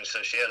bone,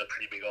 so she had a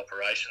pretty big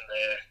operation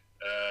there,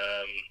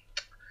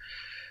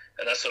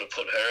 and that sort of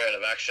put her out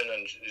of action.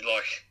 And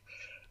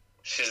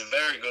she's a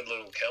very good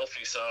little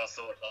kelpie, so I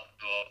thought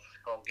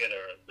I'll get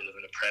her a bit of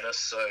an apprentice.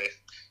 So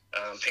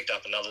picked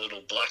up another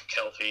little black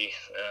kelpie.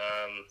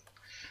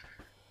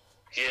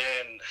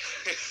 And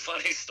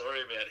funny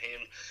story about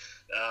him.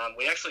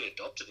 We actually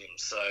adopted him,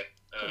 so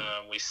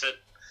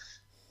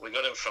we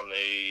got him from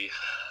it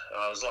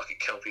was like a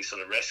kelpie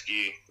sort of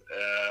rescue,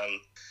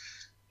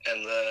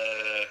 and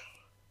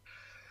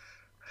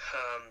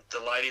the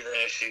lady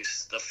there,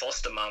 she's the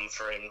foster mum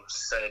for him,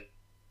 said,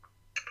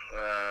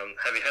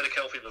 have you had a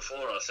kelpie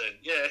before? I said,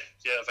 yeah,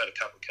 I've had a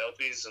couple of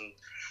kelpies. And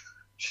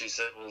she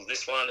said, well,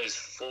 this one is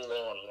full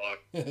on,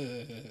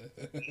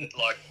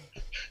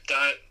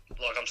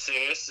 I'm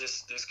serious,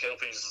 this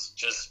kelpie is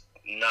just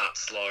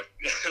nuts,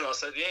 and I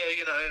said,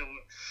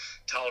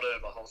 told her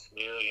my whole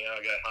spiel,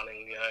 I go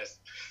hunting,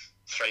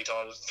 3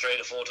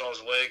 to 4 times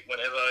a week,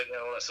 whenever,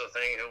 all that sort of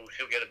thing.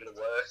 He'll get a bit of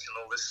work and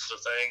all this sort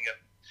of thing.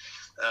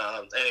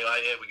 And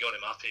anyway, we got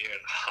him up here,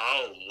 and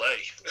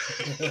holy!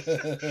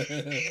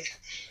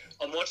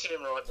 I'm watching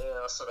him right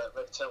now, so that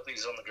red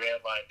kelpie's on the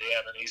ground laying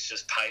down, and he's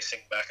just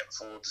pacing back and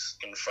forth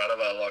in front of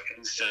her, like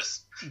he's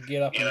just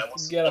get up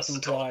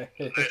and play.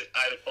 8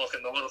 o'clock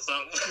at night or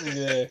something.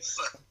 Yeah.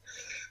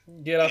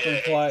 Get up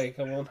and play.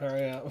 Come on,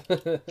 hurry up.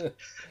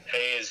 He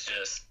is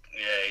just,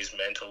 he's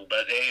mental,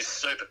 but he's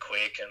super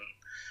quick, and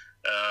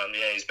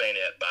he's been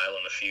out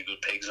bailing a few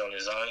good pigs on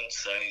his own,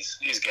 so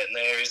he's getting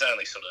there. He's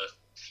only sort of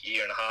a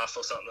year and a half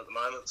or something at the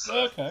moment.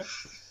 So, okay.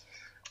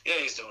 Yeah,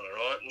 he's doing all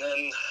right. And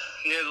then,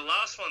 the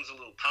last one's a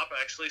little pup,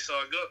 actually, so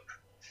I got...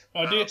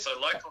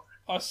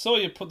 I saw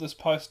you put this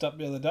post up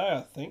the other day,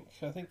 I think.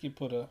 I think you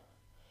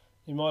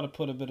might have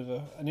put a bit of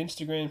an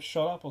Instagram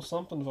shot up or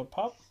something of a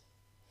pup.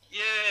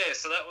 Yeah,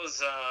 so that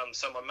was...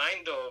 so my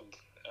main dog...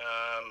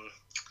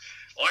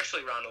 I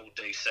actually run all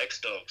D-sex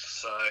dogs,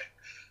 so...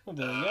 Well,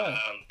 there you go.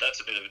 That's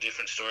a bit of a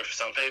different story for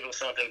some people.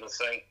 Some people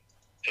think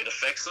it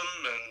affects them,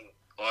 and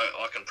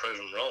I can prove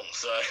them wrong.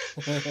 So,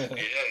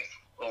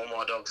 all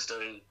my dogs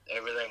do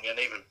everything, and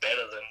even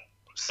better than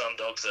some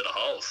dogs that are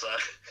whole. So,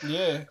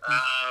 yeah.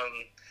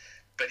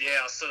 But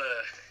I sort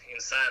of, in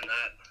saying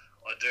that,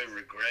 I do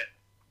regret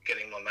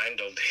getting my main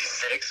dog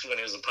D-sex when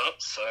he was a pup.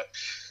 So,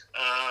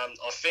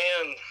 I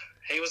found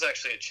he was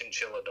actually a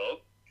chinchilla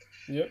dog.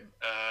 Yep.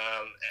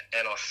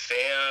 And I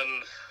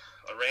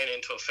ran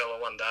into a fella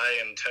one day,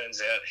 and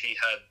turns out he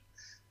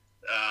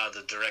had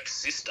the direct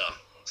sister.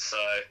 So,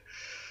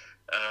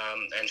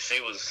 and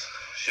she was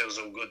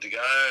all good to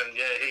go. And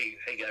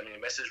he gave me a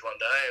message one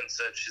day and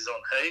said she's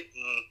on heat.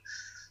 And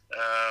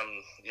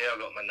I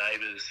got my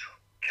neighbour's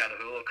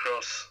Catahoula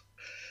cross.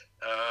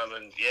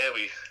 And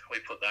we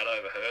put that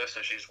over her.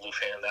 So she's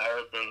Wolfhound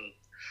Arab, and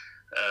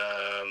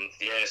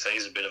so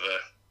he's a bit of a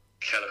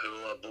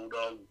Catahoula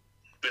bulldog,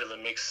 bit of a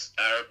mixed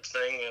Arab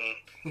thing, and.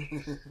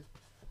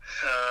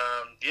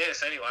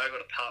 So anyway, I got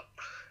a pup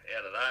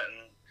out of that,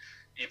 and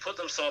you put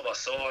them side by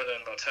side,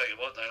 and I'll tell you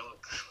what,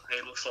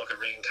 he looks like a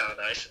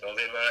reincarnation of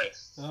him, eh?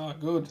 Oh,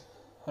 good.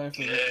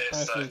 Hopefully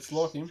it's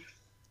like him.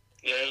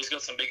 Yeah, he's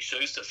got some big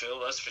shoes to fill,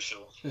 that's for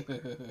sure. So,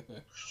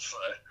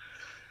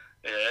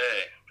 but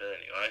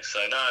anyway, so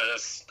no,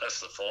 that's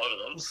the 5 of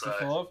them. That's the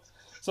 5.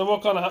 So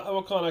what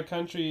kind of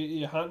country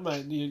you hunt,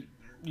 mate?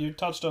 You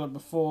touched on it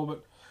before,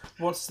 but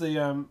what's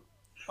the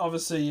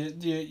obviously,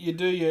 you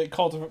do your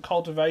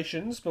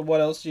cultivations, but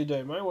what else do you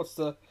do, mate? What's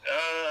the...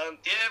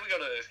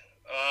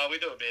 we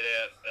do a bit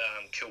out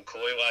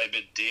Kilcoy way, a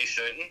bit of deer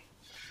shooting.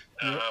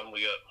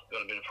 We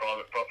got a bit of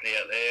private property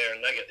out there,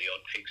 and they get the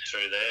odd pigs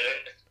through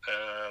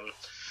there.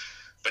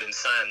 But in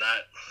saying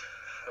that,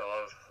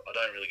 I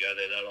don't really go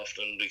there that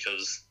often,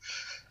 because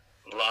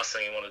the last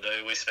thing you want to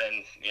do, we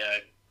spend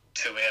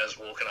 2 hours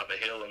walking up a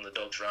hill, and the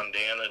dogs run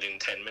down it in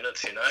 10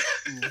 minutes,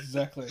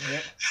 Exactly,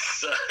 yeah.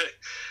 So,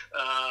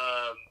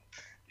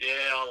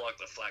 I like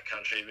the flat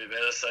country a bit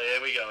better. So,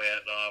 we go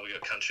out, we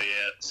got country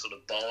out, sort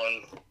of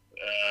Bollen,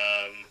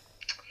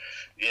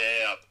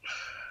 up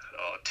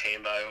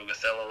Tambo or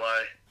Gothella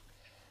way.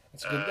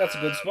 That's a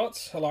good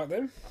spots. I like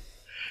them.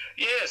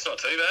 Yeah, it's not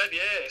too bad,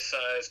 So,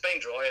 it's been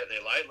dry out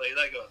there lately.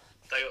 They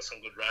got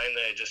some good rain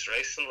there just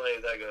recently.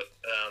 They got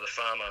the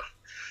farmer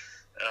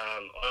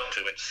I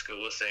actually went to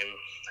school with him.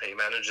 He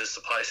manages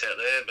the place out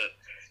there, but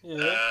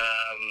Yeah.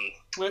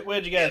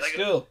 Where'd you go to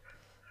school?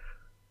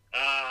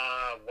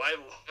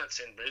 Wavell Heights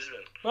in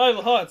Brisbane.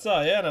 Wavell Heights,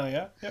 oh yeah, no,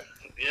 yeah. Yep.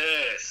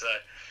 Yeah, so,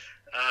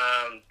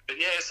 but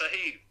yeah, so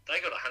they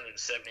got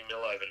 170 mil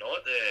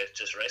overnight there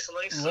just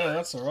recently. So, yeah,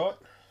 that's all right.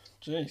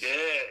 Jeez.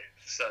 Yeah,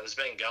 so there's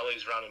been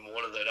gullies running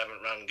water that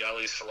haven't run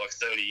gullies for like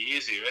 30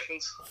 years, he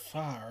reckons.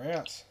 Far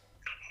out.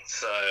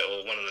 So,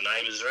 or one of the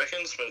neighbours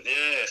reckons, but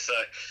yeah, so,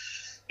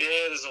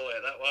 yeah, there's all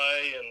out that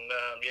way, and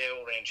yeah,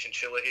 all around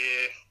Chinchilla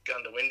here,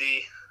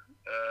 Gundawindi,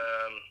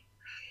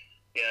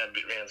 yeah, a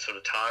bit around sort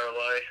of Tara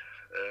way,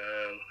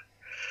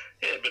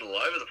 yeah, a bit all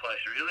over the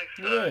place really.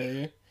 So,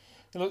 yeah.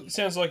 It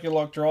sounds like you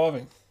like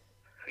driving.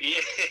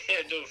 Yeah,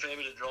 do a fair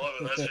bit of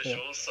driving, that's for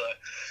sure. So,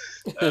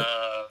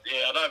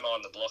 yeah, I don't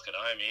mind the block at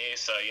home here.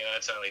 So, you know,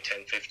 it's only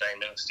 10, 15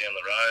 minutes down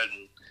the road.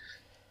 And,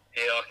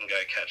 yeah, I can go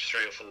catch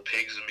 3 or 4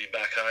 pigs and be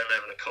back home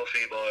having a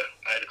coffee by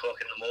 8 o'clock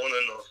in the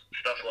morning or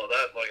stuff like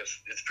that. Like,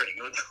 it's pretty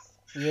good.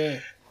 Yeah.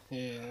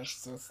 Yeah,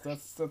 that's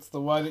the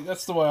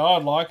way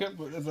I'd like it,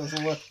 but it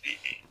doesn't work.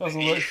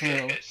 Doesn't work for me.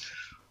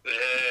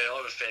 Yeah, I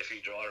have a fair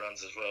few dry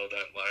runs as well.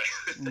 Don't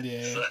worry.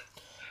 Yeah. So,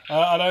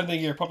 I don't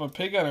think you're a proper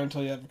pig owner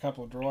until you have a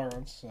couple of dry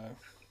runs. So.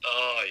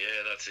 Oh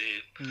yeah, that's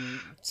it.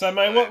 So,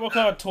 mate, what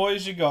kind of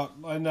toys you got?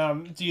 And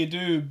do you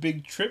do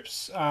big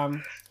trips?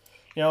 You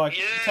know, like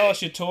tell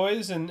us your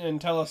toys and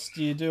tell us.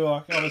 Do you do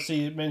like obviously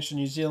you mentioned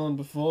New Zealand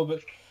before,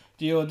 but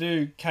do you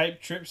do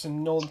Cape trips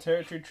and Northern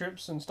Territory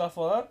trips and stuff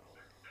like that?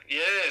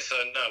 Yeah, so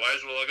no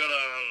worries. Well, I got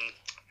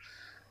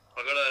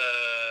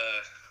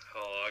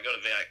a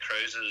V8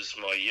 Cruiser as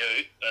my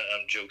ute,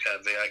 dual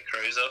cab V8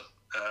 Cruiser,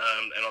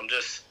 and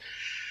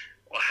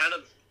I had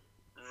a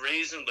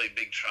reasonably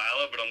big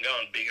trailer, but I'm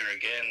going bigger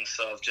again.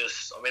 So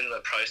I'm in the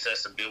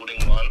process of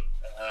building one,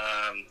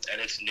 and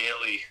I've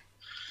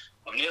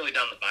nearly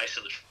done the base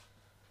of the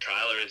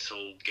trailer. It's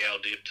all gal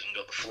dipped and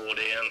got the floor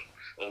down,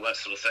 all that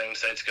sort of thing.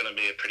 So it's going to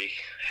be a pretty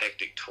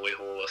hectic toy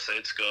hauler. So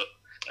it's got,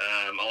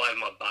 I'll have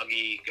my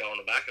buggy go on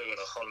the back. I've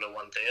got a Honda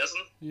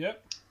 1000.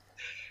 Yep.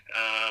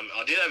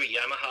 I did have a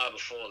Yamaha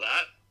before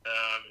that,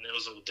 and it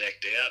was all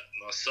decked out.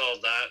 And I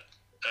sold that.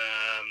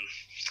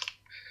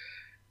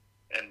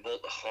 And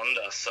bought the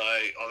Honda. So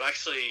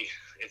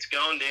it's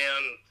going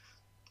down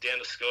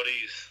to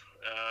Scotty's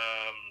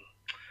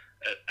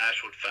at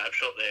Ashwood Fab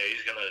Shop there.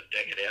 He's going to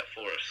deck it out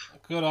for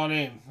us. Good on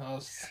him.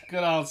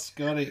 Good old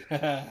Scotty.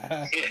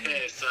 Yeah,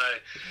 so,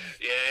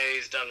 yeah,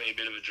 he's done me a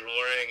bit of a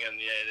drawing, and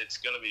yeah, it's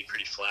going to be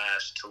pretty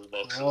flash,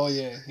 toolboxes. Oh,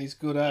 yeah, he's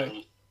good, eh?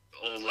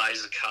 All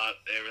laser cut,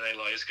 everything.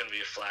 Like, it's going to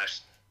be a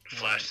flash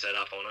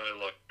setup on it.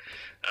 Like,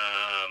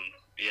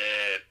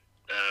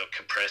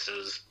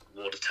 compressors,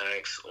 water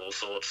tanks, all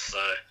sorts.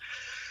 So,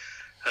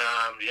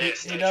 yeah.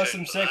 He does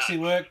some sexy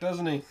work,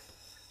 doesn't he?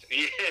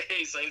 Yeah,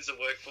 he seems to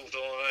work full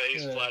time.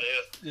 He's flat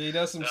out. Yeah, he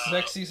does some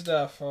sexy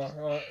stuff.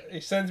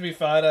 He sends me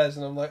photos,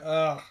 and I'm like,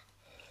 oh,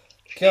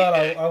 God,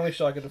 I wish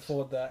I could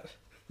afford that.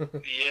 Yeah,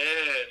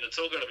 it's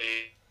all going to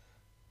be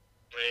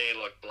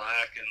like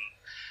black, and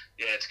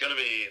yeah, it's going to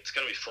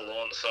be full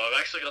on. So I've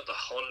actually got the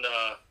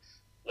Honda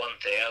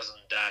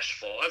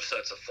 1000-5, so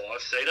it's a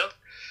 5-seater.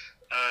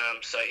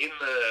 So in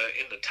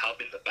the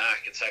tub in the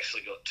back, it's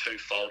actually got 2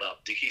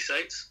 fold-up dicky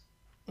seats.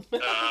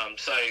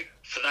 So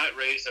for that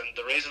reason,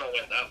 the reason I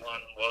went that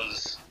one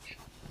was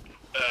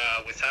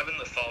with having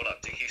the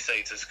fold-up dicky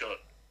seats, it's got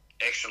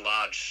extra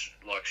large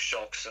like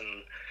shocks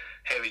and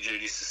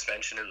heavy-duty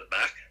suspension in the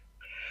back.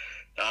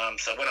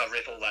 So when I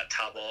rip all that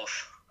tub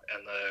off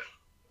and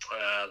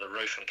the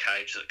roof and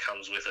cage that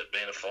comes with it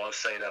being a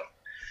 5-seater,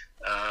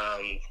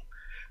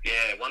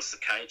 yeah, once the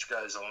cage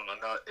goes on, I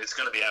know it's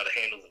going to be able to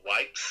handle the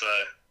weight. So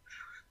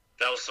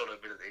that was sort of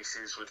a bit of the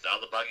issues with the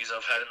other buggies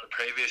I've had in the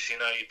previous. You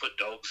know, you put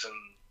dogs and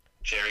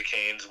jerry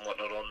cans and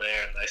whatnot on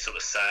there, and they sort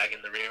of sag in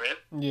the rear end.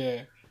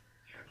 Yeah.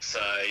 So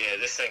yeah,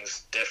 this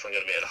thing's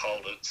definitely going to be able to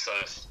hold it. So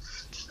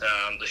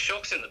the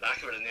shocks in the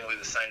back of it are nearly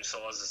the same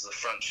size as the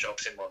front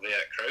shocks in my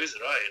V8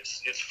 Cruiser. Right?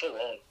 It's full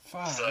on.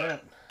 Yeah. So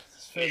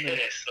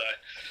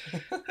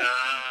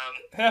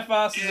how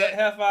fast is that?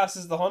 How fast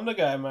is the Honda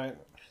go, mate?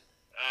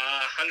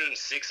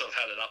 106 I've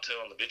had it up to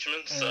on the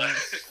bitumen, so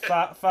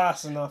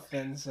fast enough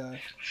then. So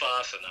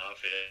fast enough,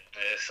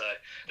 yeah. So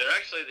they're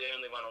actually the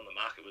only one on the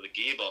market with a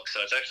gearbox. So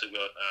it's actually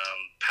got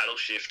paddle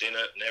shift in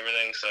it and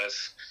everything. So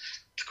it's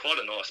quite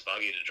a nice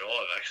buggy to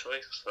drive,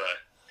 actually. So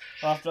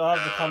I have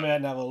to come out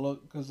and have a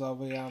look because I'll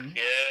be I'll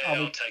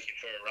take you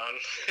for a run.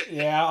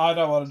 Yeah, I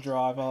don't want to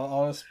drive.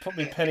 I'll just put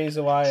my pennies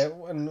away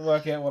and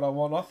work out what I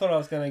want. I thought I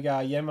was going to go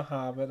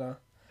Yamaha, but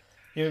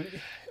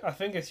I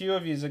think a few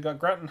of you have got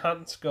Grunton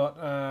Hunt's got.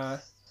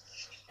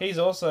 He's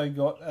also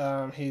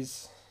got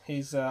his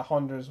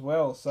Honda as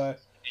well. So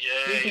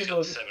yeah, he's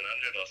got 700,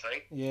 I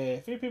think. Yeah,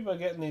 a few people are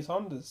getting these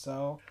Hondas,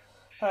 so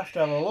I'll have to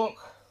have a look.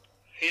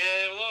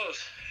 Yeah, well,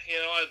 you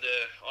know,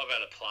 I've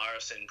had a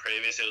Polaris in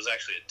previous. It was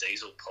actually a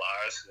diesel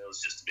Polaris, and it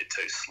was just a bit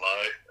too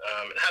slow.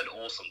 It had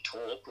awesome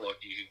torque,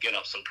 like you could get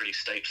up some pretty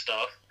steep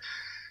stuff.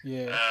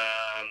 Yeah.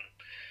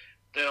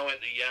 Then I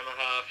went to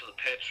Yamaha for the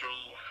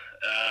petrol.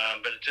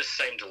 but it just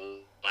seemed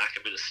to lack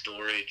a bit of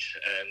storage,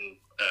 and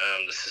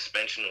the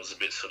suspension was a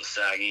bit sort of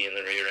saggy in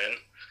the rear end.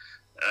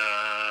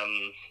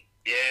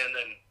 And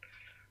then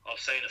I've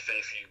seen a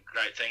fair few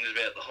great things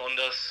about the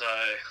Honda, so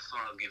I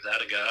thought I'd give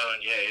that a go,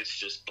 and yeah, it's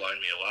just blown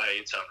me away.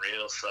 It's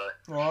unreal, so...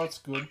 Oh, that's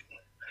good.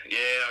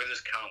 Yeah, I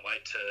just can't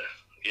wait to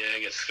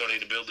get Scotty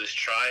to build this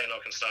tray and I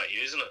can start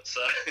using it,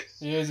 so...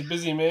 Yeah, he's a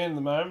busy man at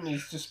the moment.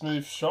 He's just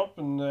moved shop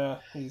and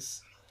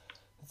it's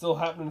all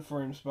happening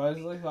for him,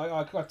 supposedly.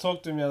 I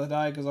talked to him the other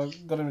day because I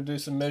got him to do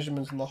some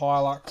measurements on the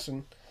Hilux,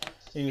 and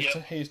he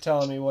was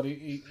telling me what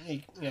he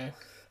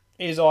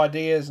his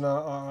ideas, and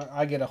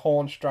I get a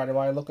horn straight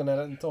away looking at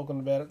it and talking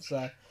about it.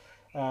 So,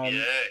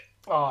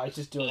 he's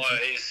just doing. Oh,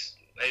 he's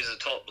a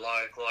top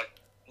bloke. Like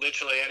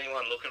literally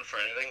anyone looking for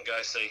anything,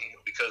 go see him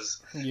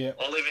because I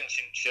live in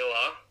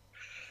Chinchilla,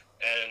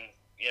 and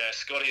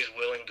Scotty's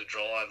willing to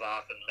drive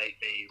up and meet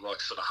me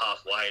like sort of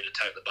halfway to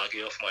take the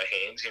buggy off my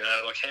hands.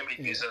 Like how many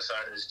business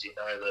owners do you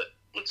know that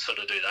would sort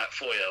of do that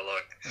for you?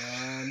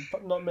 Like,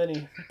 but not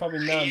many,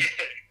 probably none.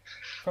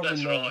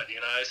 That's right,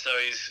 so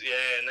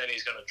and then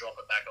he's going to drop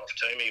it back off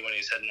to me when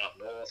he's heading up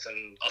north,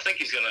 and I think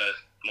he's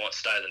might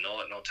stay the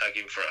night and I'll take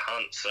him for a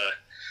hunt, so,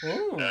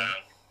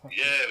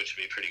 which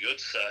would be pretty good,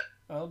 so.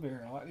 That'll be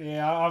right.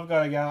 Yeah, I've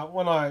got to go,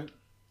 when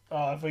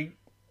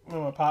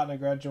my partner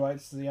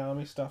graduates to the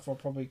army stuff, I'll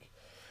probably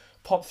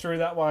pop through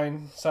that way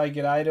and say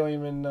g'day to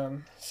him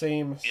and see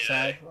him, so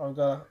I've got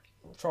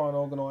to try and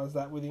organise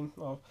that with him.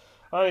 I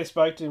only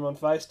spoke to him on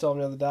FaceTime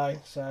the other day,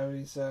 so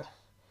he's...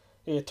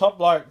 top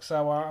bloke,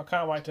 so I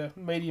can't wait to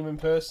meet him in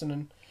person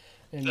and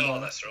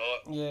that's right.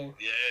 Yeah.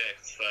 Yeah,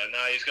 so no,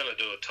 he's going to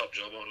do a top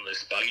job on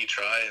this buggy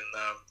tray,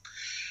 and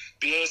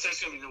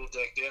it's going to be all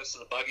decked out, so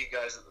the buggy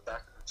goes at the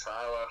back of the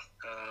trailer,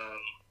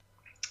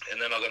 and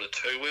then I got a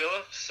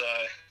two-wheeler, so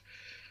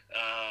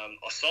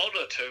I sold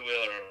a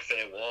two-wheeler a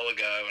fair while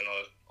ago, and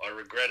I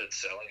regretted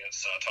selling it,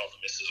 so I told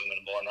the missus I'm going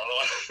to buy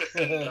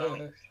another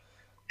one.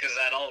 Because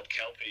that old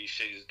Kelpie,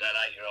 that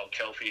 8-year-old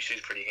Kelpie,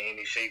 she's pretty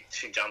handy. She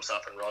jumps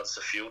up and rides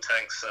the fuel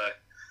tank. So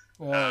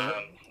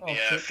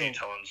a few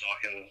times I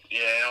can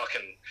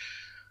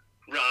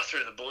run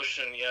through the bush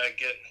and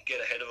get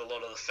ahead of a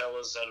lot of the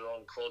fellas that are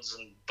on quads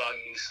and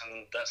buggies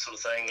and that sort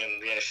of thing.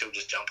 And she'll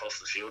just jump off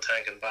the fuel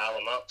tank and bail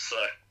them up. So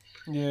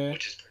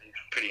which is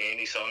pretty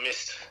handy. So I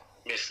missed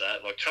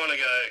that. Like trying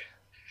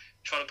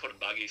to put a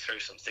buggy through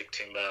some thick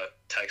timber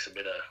takes a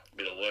bit of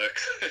work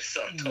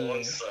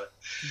sometimes. So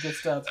it just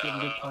starts getting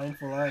a bit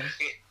painful, eh?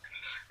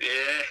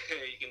 Yeah,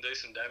 you can do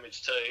some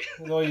damage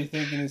too. All you're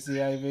thinking is the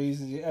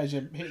AVs as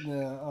you're hitting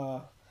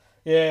the.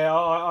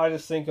 I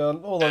just think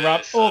on all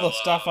the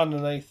stuff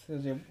underneath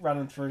as you're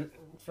running through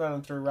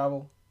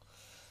rubble.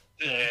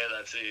 Yeah,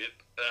 that's it.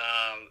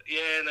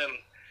 And then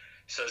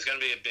so there's going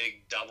to be a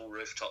big double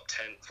rooftop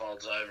tent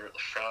folds over at the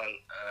front.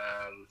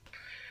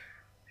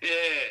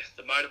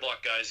 The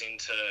motorbike goes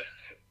into,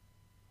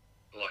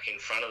 like in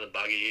front of the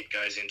buggy, it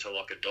goes into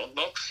like a dog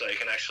box, so you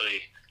can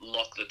actually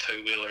lock the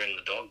two-wheeler in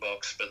the dog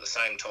box, but at the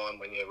same time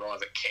when you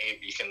arrive at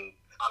camp you can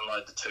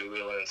unload the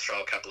two-wheeler and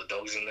throw a couple of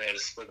dogs in there to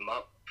split them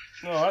up.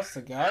 Oh, that's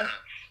the guy.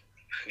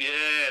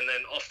 And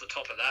then off the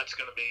top of that's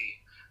going to be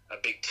a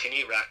big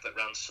tinny rack that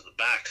runs to the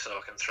back, so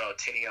I can throw a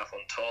tinny up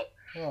on top.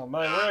 Oh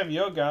mate, wherever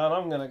you're going,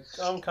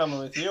 I'm coming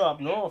with you up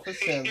north. This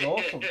sounds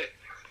awesome.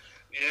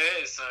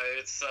 Yeah, so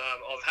it's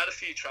I've had a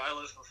few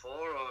trailers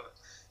before.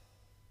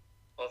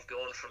 I've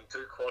gone from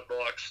 2 quad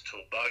bikes to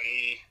a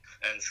buggy,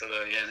 and sort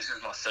of this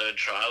is my 3rd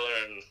trailer,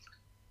 and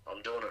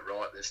I'm doing it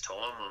right this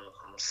time.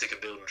 I'm sick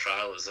of building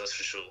trailers, that's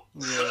for sure.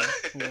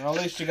 Yeah, at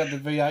least you got the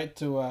V8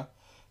 to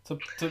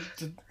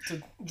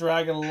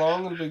drag it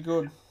along. It'll be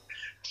good.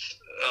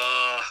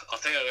 I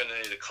think I'm going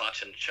to need a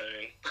clutch and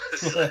tune.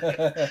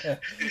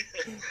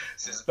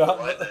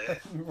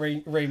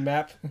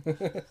 Remap.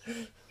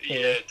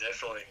 Yeah,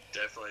 definitely.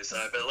 So,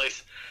 but at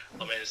least,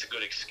 it's a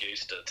good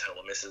excuse to tell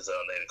the missus that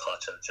I need a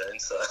clutch and a tune.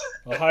 So,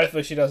 well,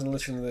 hopefully she doesn't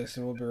listen to this,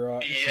 and we'll be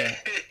right.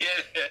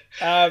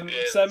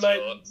 So, mate,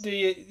 right. Do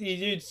you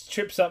do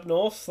trips up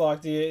north?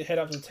 Like, do you head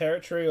up to the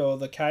Territory or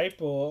the Cape,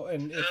 what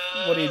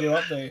do you do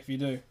up there if you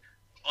do?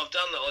 I've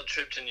done the odd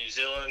trip to New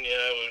Zealand,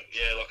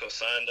 like I was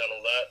saying, done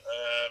all that.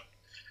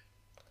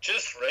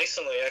 Just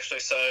recently, actually,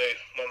 so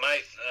my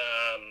mate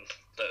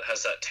that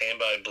has that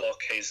Tambo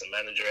block, he's the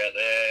manager out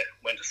there,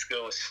 went to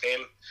school with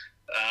him.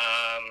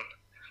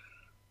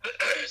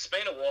 It's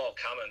been a while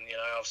coming,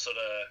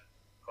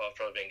 I've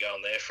probably been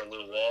going there for a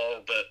little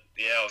while, but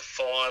I've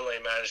finally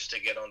managed to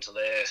get onto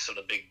their sort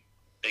of big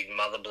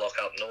mother block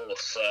up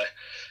north. So,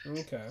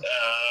 okay.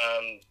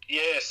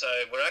 So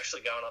we're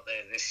actually going up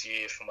there this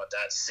year for my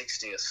dad's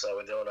 60th. So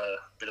we're doing a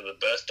bit of a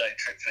birthday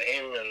trip for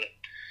him, and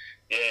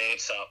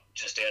it's up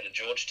just out of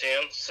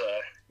Georgetown.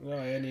 So.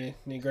 Near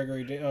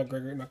Gregory not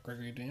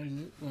Gregory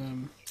Downs.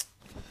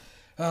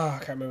 I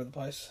can't remember the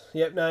place.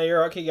 Yep, no, you're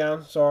right. Keep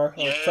going. Sorry,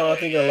 I was trying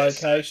to think of a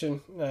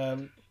location.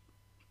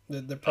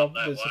 There's a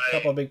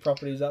couple of big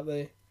properties up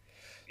there.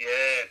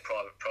 Yeah,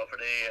 private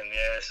property, and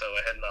so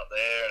we're heading up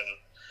there, and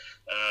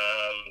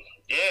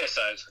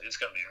so it's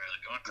going to be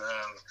really good.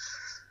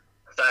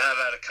 they have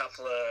had a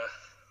couple of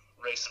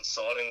recent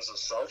sightings of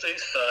salty,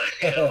 so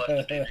yeah, I have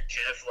to be a bit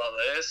careful up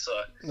there.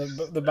 So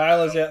The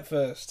bailer's out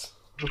first.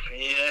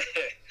 yeah,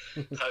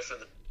 hopefully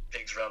the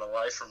pigs run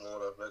away from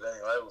water. But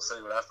anyway, we'll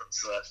see what happens.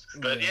 So,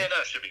 but yeah,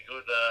 no, it should be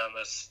good.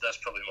 That's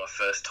probably my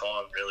first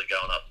time really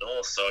going up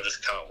north, so I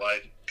just can't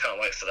wait. Can't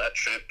wait for that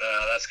trip.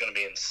 That's going to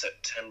be in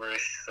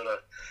September-ish, sort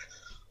of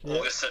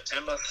August,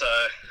 September. So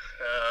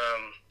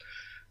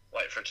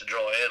wait for it to dry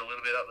out a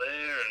little bit up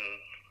there, and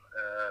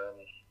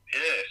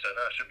yeah, so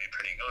no, it should be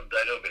pretty good.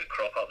 They do a bit of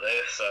crop up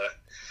there, so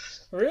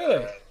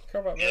Really?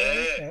 Crop up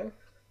there? yeah. Okay.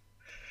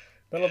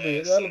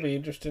 That'll be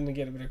interesting to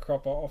get a bit of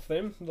crop off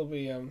them. They'll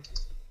be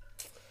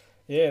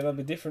they'll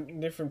be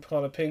different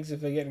kind of pigs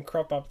if they're getting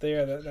crop up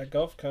there. That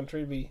Gulf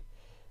country be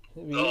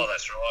Oh,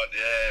 that's right.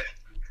 Yeah.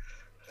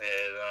 No,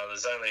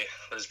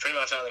 there's pretty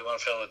much only one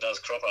fella that does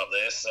crop up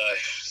there, so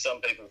some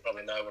people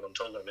probably know what I'm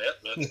talking about.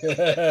 But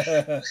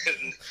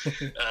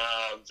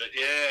but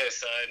yeah,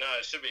 so no,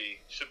 it should be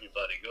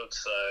bloody good.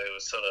 So it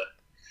was sort of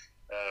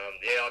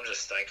I'm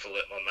just thankful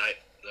that my mate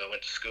that I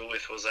went to school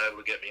with was able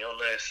to get me on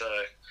there.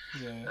 So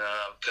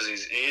because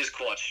he is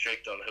quite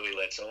strict on who he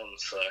lets on.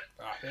 So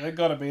they've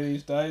got to be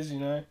these days,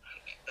 you know.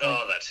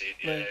 Oh, that's it.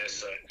 Yeah.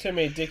 So too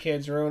many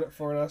dickheads ruin it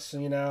for us,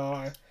 and you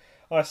know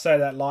I say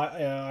that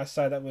I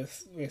say that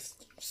with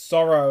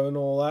sorrow and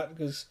all that,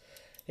 because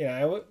you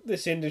know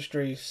this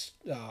industry's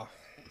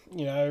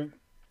you know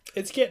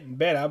it's getting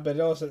better, but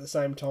also at the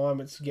same time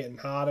it's getting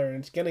harder, and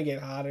it's going to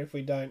get harder if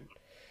we don't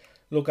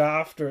look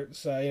after it.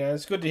 So you know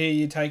it's good to hear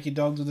you take your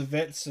dogs to the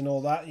vets and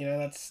all that. You know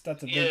that's a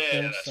big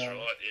thing. That's right.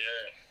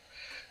 Yeah,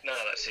 no,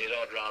 that's it.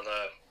 I'd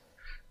rather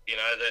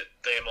that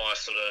they're my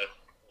sort of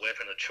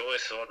weapon of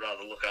choice. So I'd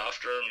rather look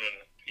after them,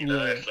 and you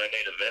know if they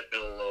need a vet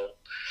bill,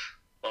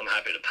 I'm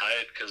happy to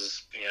pay it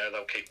because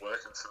they'll keep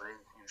working for me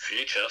in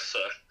future. So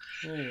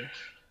but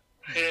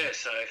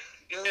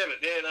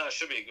no, it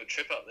should be a good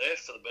trip up there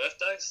for the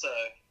birthday. So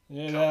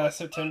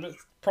September,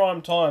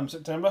 prime time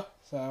September.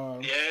 So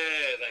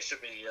they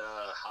should be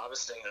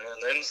harvesting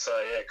around then. So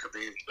it could be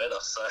even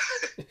better. So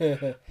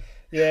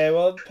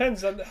well, it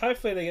depends.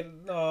 Hopefully they get.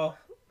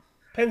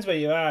 Depends where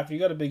you are. If you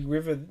got a big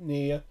river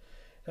near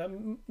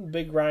you,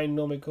 big rain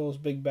normally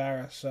causes big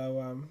barra,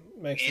 so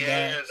makes it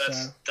bad.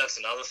 That's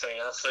another thing.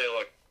 I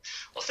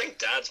think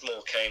Dad's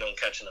more keen on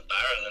catching a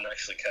barra than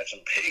actually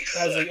catching pigs.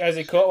 Has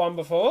he caught one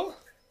before?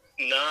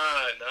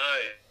 No.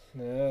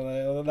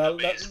 No, that'll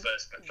be his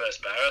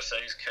first barra, so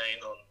he's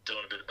keen on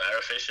doing a bit of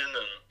barra fishing, and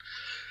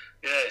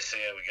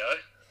see how we go.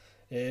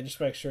 Yeah, just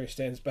make sure he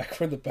stands back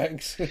from the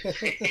banks. Yeah,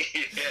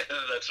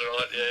 that's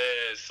right.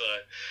 Yeah, so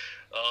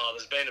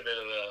there's a bit of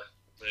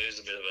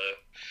a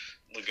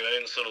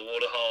lagoon sort of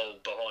waterhole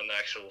behind the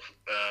actual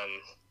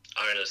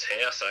owner's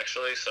house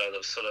actually. So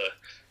there's sort of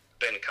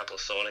been a couple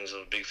of sightings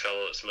of a big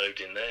fella that's moved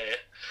in there.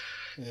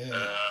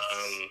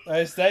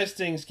 Yeah. Those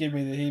things give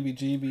me the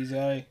heebie-jeebies,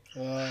 eh?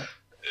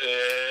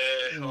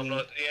 I'm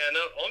not. Yeah,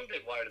 no, I'm a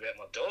bit worried about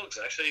my dogs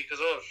actually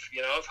because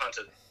I've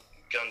hunted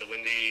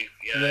Gundawindi,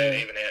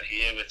 even out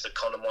here with the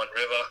Condamine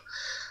River,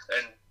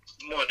 and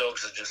my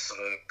dogs are just sort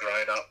of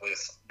grown up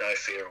with no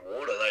fear of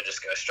water. They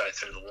just go straight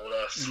through the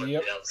water, swim the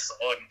other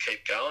side, and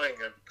keep going.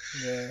 And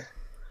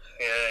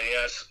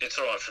it's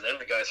all right for them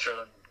to go through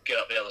and get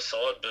up the other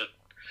side, but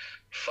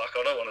fuck,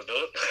 I don't want to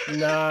do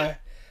it.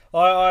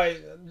 No,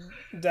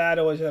 Dad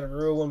always had a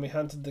rule when we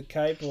hunted the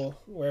Cape or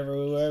wherever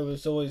we were. It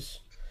was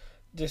always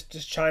just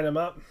chain them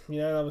up.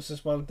 You know, that was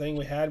just one thing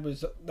we had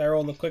was they're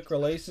on the quick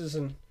releases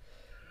and.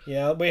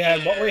 Yeah, we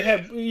had.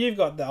 You've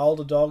got the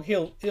older dog.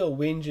 He'll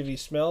whinge if he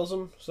smells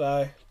them.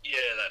 So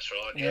yeah, that's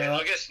right. Yeah,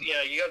 I guess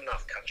you got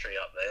enough country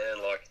up there.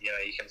 Like you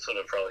can sort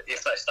of probably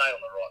if they stay on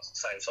the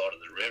same side of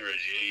the river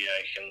as you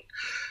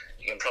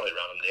can probably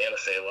run them down a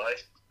fair way.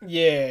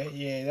 Yeah.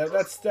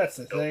 That's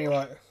the thing.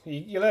 Like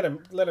you let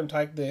them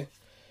take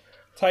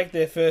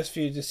their first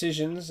few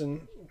decisions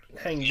and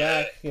hang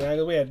back. You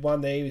know, we had one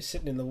there. He was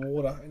sitting in the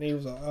water and he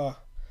was like, "Oh,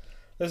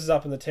 this is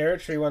up in the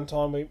territory." One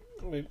time we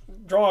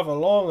drive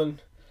along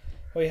and.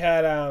 We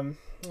had,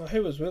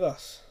 who was with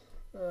us?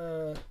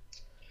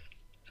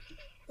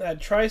 Had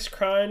Trace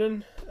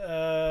Cronin,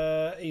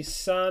 his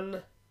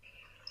son,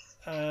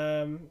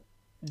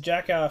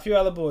 Jacko, a few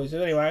other boys.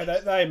 Anyway,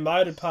 they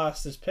motored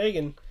past this pig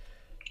and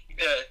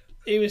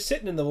he was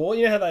sitting in the water.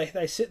 You know how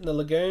they sit in the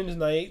lagoons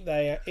and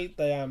they eat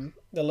the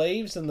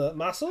leaves and the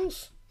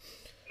mussels?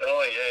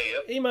 Oh,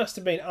 yeah. He must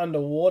have been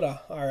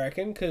underwater, I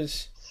reckon,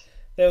 because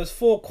there was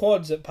 4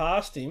 quads that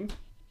passed him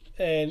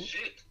and...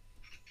 Shit.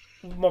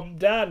 My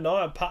dad and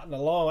I are putting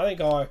along. I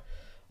think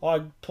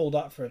I pulled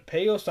up for a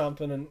pee or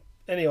something, and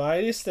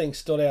anyway, this thing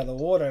stood out of the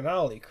water, and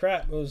holy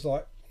crap! It was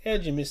like,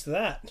 how'd you miss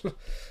that?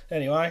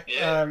 Anyway,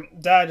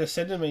 Dad just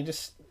said to me,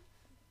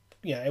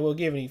 we're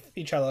giving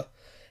each other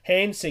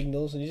hand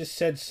signals, and he just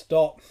said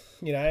stop,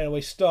 and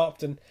we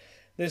stopped, and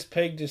this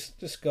pig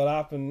just got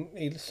up, and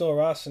he saw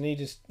us, and he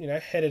just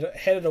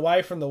headed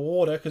away from the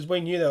water because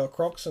we knew there were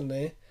crocs in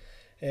there,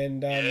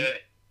 and anyway,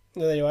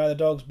 the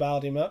dogs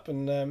bailed him up,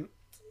 and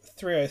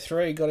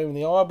 303 got him in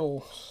the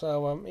eyeball,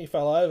 so he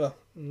fell over,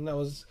 and that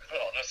was...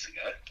 Oh, that's the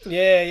go.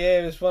 Yeah,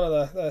 it was one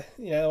of the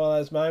one of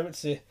those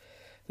moments. The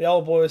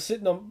old boy was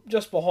sitting on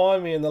just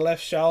behind me in the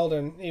left shoulder,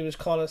 and he was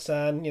kind of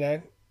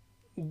saying,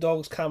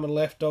 dog's coming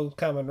left, dog's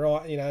coming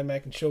right,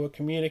 making sure we're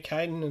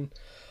communicating. And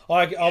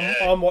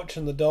I'm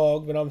watching the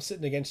dog, but I'm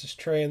sitting against this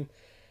tree, and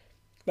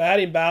they had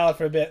him bailed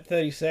for about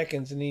 30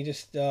 seconds, and he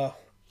just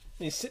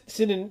he's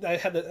sitting. They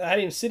had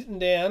him sitting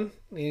down,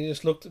 and he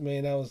just looked at me,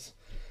 and I was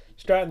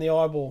straight in the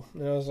eyeball.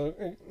 And it was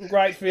a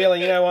great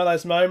feeling, one of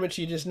those moments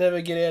you just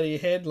never get out of your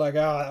head. Like,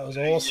 that was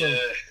awesome.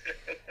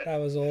 Yeah. That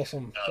was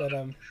awesome. But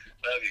that'd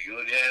be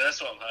good. Yeah,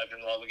 that's what I'm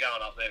hoping. Like, we're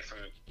going up there for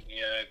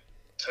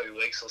 2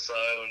 weeks or so,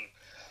 and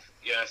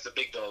if the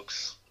big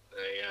dogs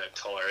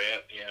tire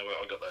out,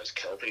 I've got those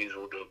kelpies.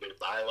 We'll do a bit of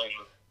bailing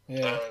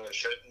and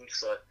shooting,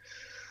 so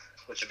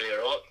which would be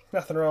alright.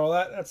 Nothing wrong with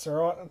that. That's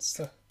alright.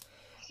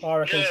 I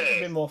reckon it's a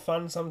bit more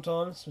fun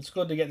sometimes. It's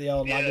good to get the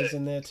old luggers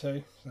in there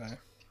too. So.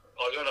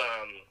 I got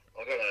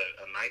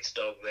a mate's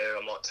dog there.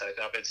 I might take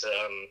up. It's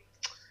a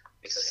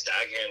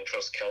staghound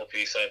cross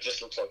kelpie, so it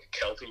just looks like a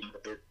kelpie, a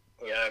bit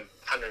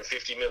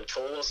 150 mil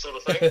taller sort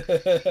of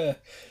thing.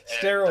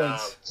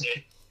 Steroids.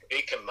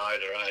 He can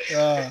motor,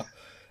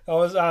 I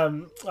was I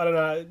don't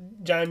know,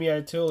 Jamie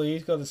O'Toole.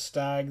 He's got a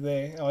stag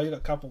there. He's got a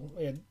couple.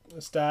 He had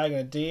a stag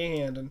and a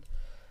deer hound, and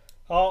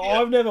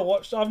I've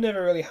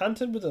never really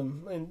hunted with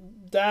them.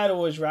 And Dad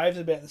always raves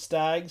about the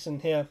stags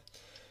and how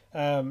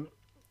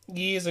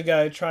years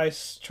ago I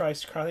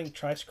think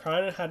Trace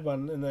Cronin had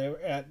one, and they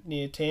were out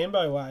near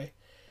Tambo Way,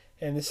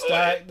 and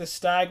the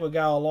stag would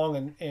go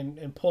along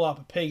and pull up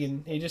a pig,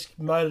 and he just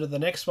motored to the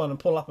next one and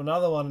pull up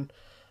another one. And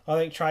I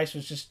think Trace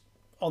was just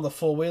on the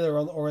four-wheeler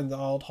or in the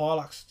old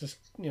Hilux, just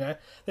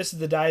this is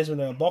the days when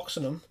they were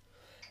boxing them,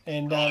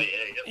 and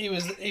he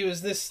was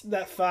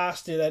that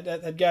fast.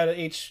 They'd go to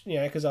each,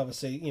 because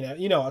obviously what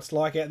it's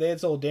like out there.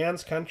 It's all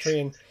downs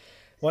country, and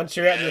once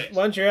you're out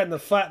in the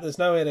flat, there's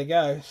nowhere to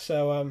go.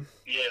 So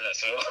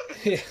that's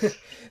right.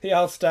 the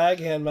old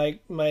staghound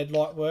made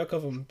light work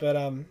of him. But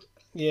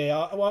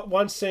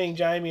once seeing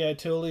Jamie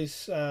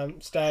O'Toole's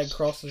stag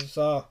crosses,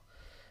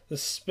 the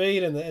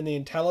speed and the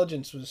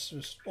intelligence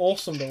was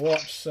awesome to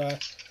watch. So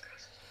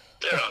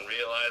they're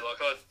unreal.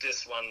 Like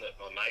this one that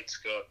my mate's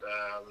got,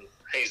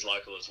 he's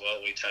local as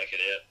well. We take it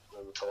out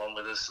all the time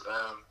with us.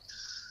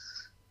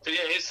 But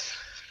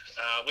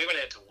we went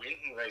out to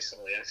Winton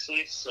recently,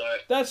 actually. So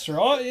that's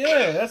right.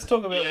 Yeah, let's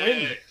talk about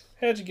Winton.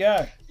 How'd you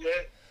go?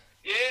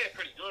 Yeah,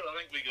 pretty good. I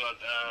think we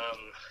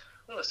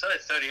got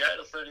 38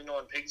 or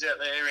 39 pigs out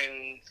there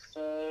in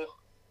four.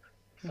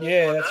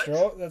 Yeah,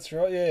 that's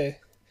right. Yeah.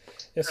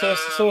 Yeah,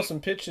 saw some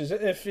pictures.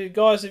 If you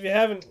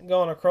haven't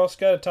gone across,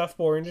 go to Tough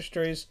Boar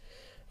Industries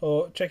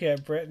or check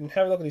out Brett and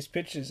have a look at his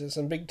pictures. There's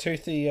some big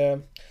toothy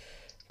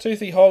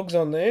hogs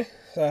on there.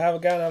 So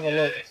go and have a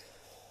look.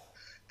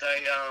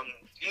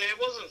 It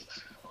wasn't.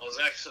 I was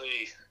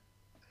actually,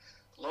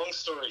 long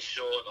story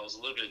short, I was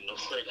a little bit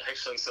annoyed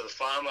actually. So the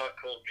farmer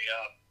called me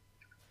up,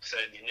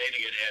 said you need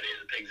to get out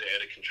here. The pigs are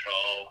out of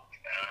control.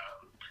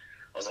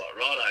 I was like,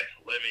 righto,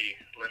 let me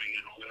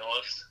get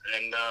organised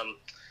and.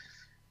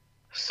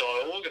 So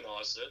I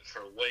organised it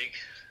for a week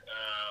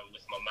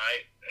with my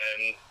mate,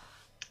 and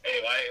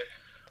anyway,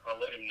 I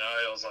let him know.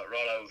 I was like,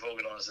 righto, we've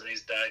organised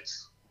these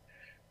dates.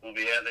 We'll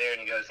be out there,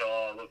 and he goes,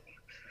 oh, look,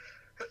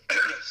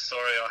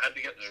 sorry, I had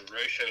to get the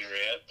roo shooter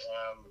out.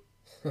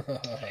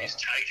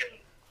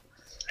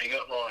 He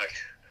got like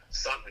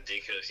something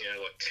ridiculous,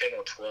 like 10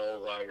 or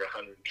 12 over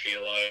 100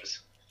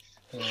 kilos.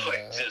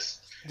 Like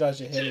just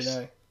does your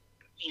head,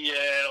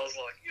 Yeah, I was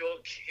like,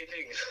 you're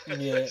kidding.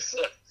 Yeah.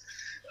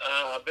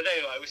 But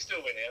anyway, we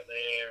still went out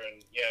there,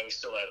 and we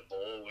still had a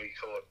ball. We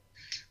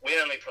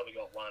only probably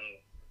got one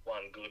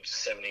good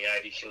 70,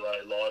 80 kilo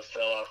live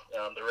fella.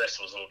 The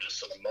rest was all just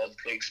sort of mob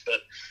pigs,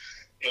 but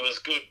it was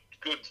good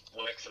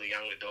work for the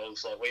younger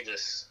dogs. Like, we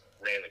just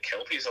ran the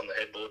kelpies on the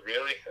headboard,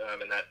 really,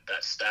 and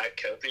that stag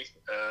kelpie.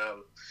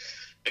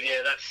 But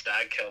yeah, that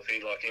stag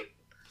kelpie,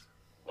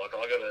 I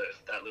got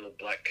that little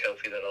black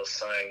kelpie that I was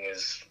saying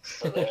is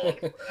full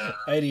on.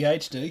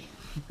 ADHD.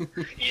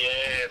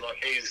 Yeah,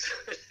 like he's.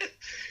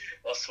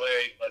 I swear,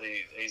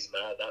 he's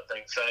mad, that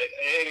thing. So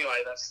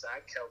anyway, that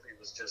stag kelpie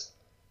was just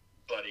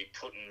bloody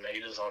putting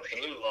meters on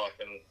him,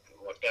 and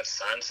that's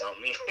saying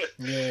something.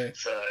 Yeah.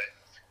 So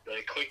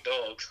they're quick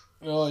dogs.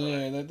 Oh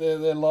yeah,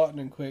 they're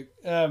lightning quick.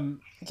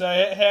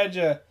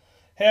 So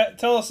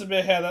tell us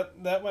about how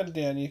that went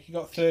down? You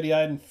got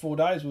 38 in 4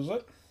 days, was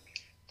it?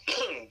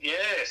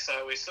 Yeah.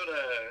 So we sort of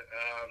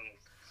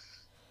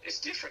it's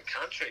different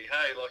country.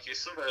 Hey, like you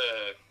sort of.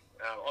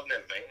 I've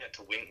never been there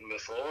to Winton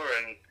before,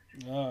 and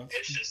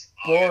it's just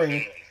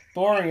boring.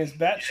 Boring as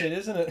batshit,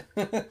 isn't it?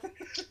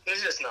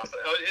 There's just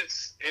nothing.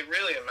 It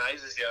really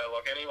amazes you.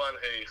 Like anyone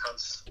who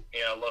hunts,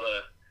 a lot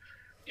of,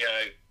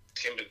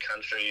 timbered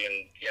country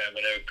and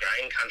whatever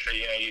grain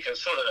country, you can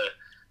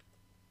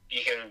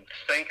you can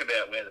think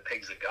about where the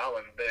pigs are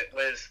going. But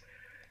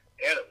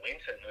out at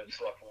Winton, it's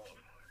like,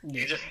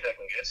 you just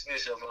second guessing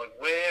yourself. Like,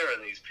 where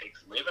are these pigs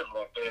living?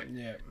 Like,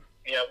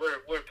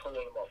 we're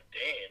pulling them off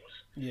dams.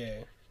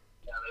 Yeah.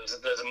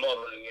 there's a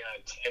model of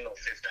 10 or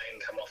 15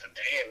 come off a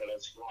dam, and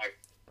it's like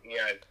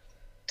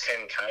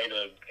 10k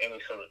to any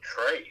sort of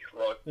tree.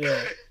 Like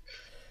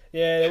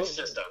yeah, it's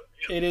just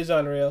unreal. It is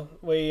unreal.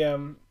 We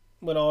when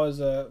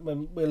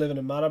we were living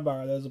in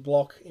Munnabara, there was a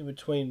block in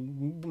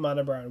between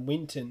Munnabara and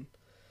Winton,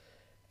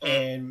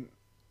 and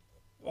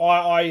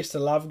I used to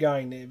love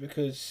going there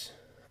because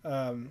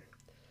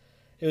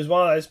it was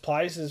one of those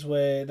places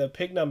where the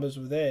pig numbers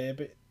were there,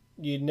 but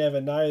you'd never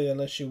know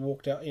unless you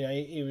walked out.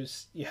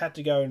 You had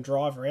to go and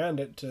drive around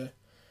it to,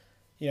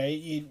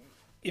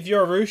 if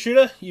you're a roo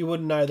shooter, you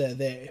wouldn't know they're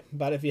there.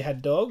 But if you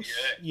had dogs,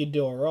 you'd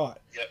do all right.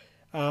 Yep.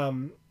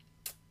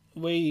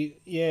 We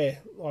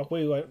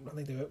went. I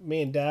think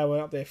me and Dad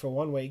went up there for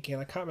one weekend.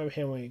 I can't remember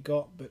how many we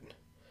got, but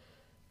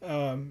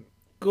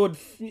good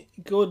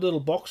little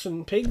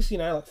boxing pigs.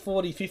 Like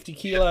 40, 50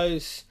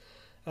 kilos.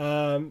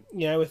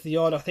 With the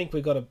odd, I think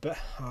we got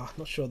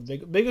not sure the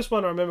biggest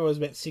one I remember was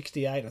about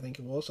 68. I think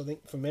it was. I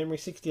think from memory,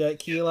 68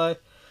 kilo.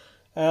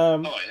 For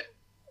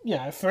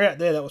out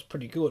there that was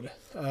pretty good.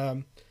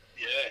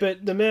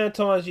 But the amount of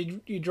times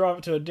you drive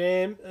it to a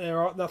dam,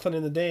 right, nothing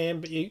in the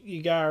dam, but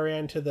you go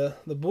around to the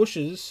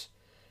bushes,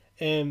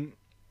 and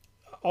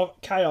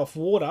off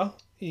water,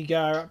 you go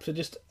up to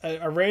just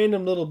a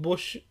random little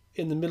bush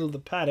in the middle of the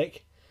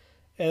paddock,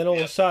 and then all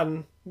of a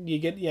sudden you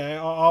get,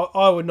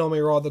 I would normally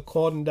ride the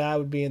quad and Dad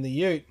would be in the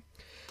ute,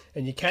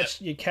 and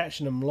you're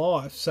catching them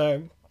live.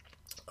 So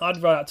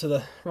I'd ride up to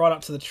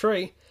the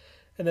tree,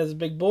 and there's a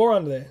big boar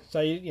under there. So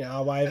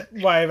I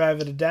wave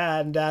over to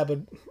Dad, and Dad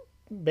would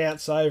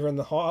bounce over in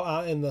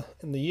the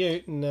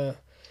ute, and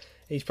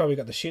he's probably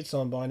got the shits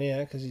on by now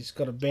because he's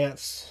got to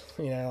bounce,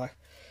 like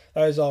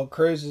those old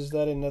cruisers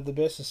that didn't have the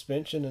best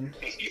suspension, and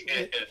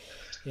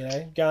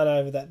going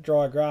over that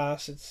dry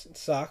grass, it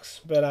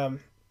sucks. But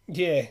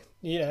the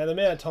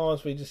amount of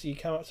times you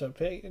come up to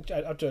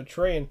a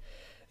tree and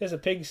there's a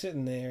pig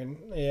sitting there,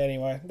 and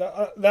anyway,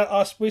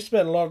 we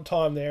spent a lot of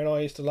time there, and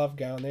I used to love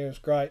going there. It was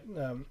great.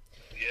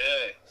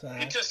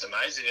 It's just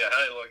amazing.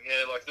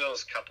 Like there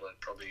was a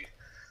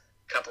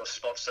couple of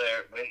spots there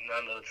at Winton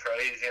under the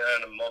trees,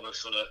 and a mob of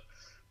sort of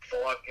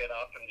 5 get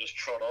up and just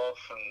trot off,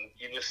 and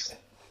you just,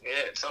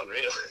 it's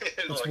unreal.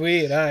 It's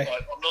weird, eh?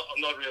 Like,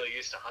 I'm not really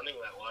used to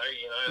hunting that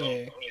way,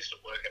 I'm used to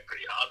working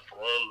pretty hard for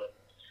them,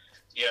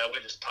 and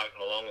we're just poking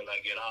along and they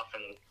get up,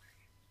 and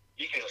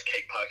you can just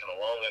keep poking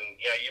along,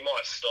 and you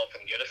might stop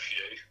and get a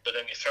few, but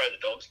then you throw the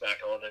dogs back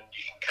on and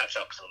you can catch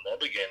up to the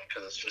mob again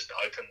because it's just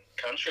open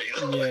country.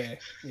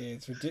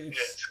 It's ridiculous.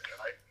 It's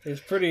great. It's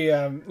pretty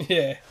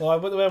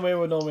Like when we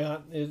were normally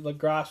hunting, the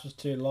grass was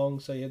too long,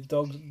 so you had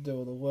dogs do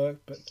all the work.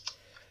 But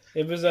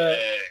it was a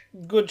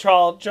good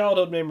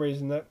childhood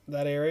memories in that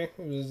area.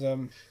 It was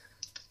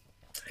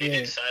He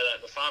did say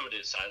that. The farmer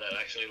did say that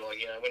actually. Like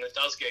when it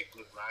does get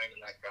good rain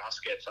and that grass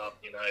gets up,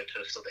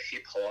 to sort of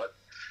hip height.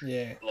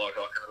 Yeah. Like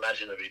I can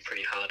imagine it'd be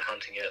pretty hard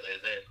hunting out there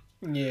then.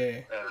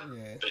 Yeah.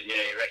 But he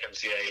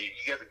reckons you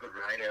get the good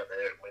rain out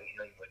there when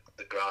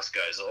the grass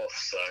goes off.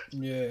 So.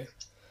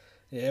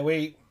 Yeah.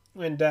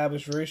 When Dad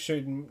was roost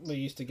shooting, we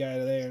used to go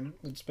to there and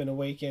we'd spend a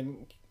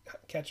weekend,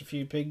 catch a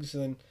few pigs,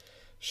 and then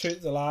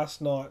shoot the last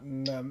night.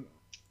 And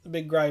the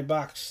big grey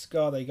bucks,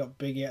 God, they got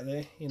big out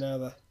there.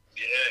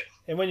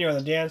 And when you're on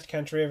the Downs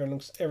country,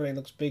 everything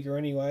looks bigger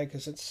anyway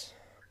because it's,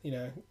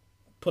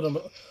 put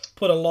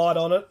a light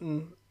on it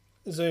and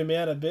zoom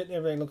out a bit, and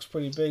everything looks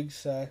pretty big.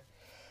 So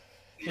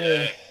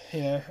anyway.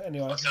 I'll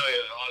tell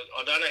you,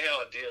 I don't know how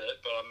I did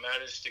it, but I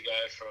managed to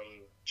go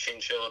from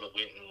Chinchilla to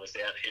Winton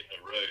without hitting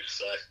a roof.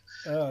 So.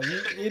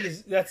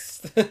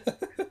 That's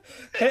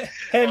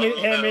how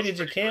many did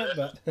you count?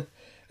 But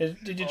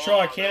did you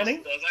try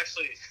counting? There was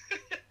actually,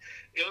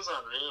 it was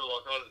unreal.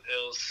 Like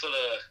it was sort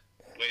of,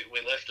 we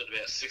left at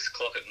about 6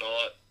 o'clock at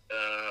night,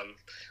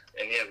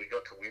 and we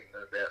got to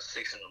Winton at about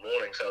 6 in the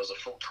morning, so it was a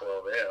full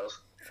 12 hours.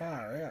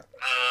 Far out.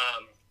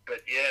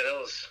 But there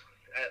was,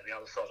 at the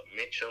other side of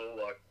Mitchell,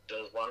 like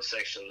there was one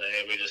section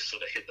there we just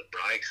sort of hit the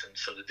brakes and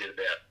sort of did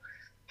about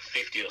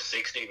 50 or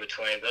 60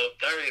 between. They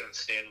were even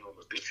standing on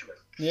the bitumen.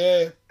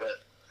 Yeah.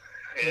 But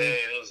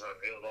it was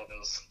unreal. Like,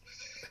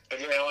 but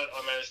I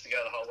managed to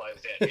go the whole way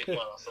without hitting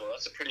one. I thought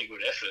that's a pretty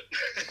good effort.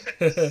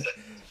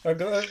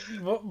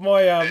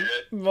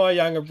 My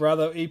younger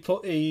brother, he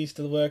used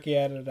to work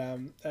out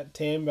at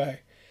Tambo,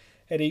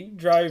 and he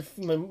drove.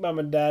 My mum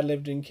and dad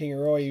lived in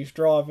Kingaroy. He was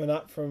driving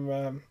up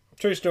from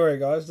true story,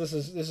 guys. This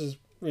is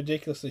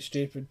ridiculously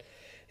stupid.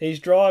 He's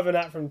driving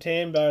up from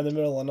Tambo in the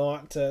middle of the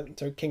night to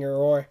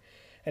Kingaroy,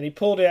 and he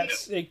pulled out.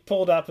 He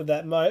pulled up at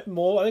that I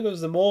think it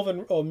was the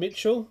Morven or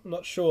Mitchell. I'm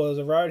not sure. There's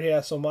a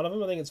roadhouse on one of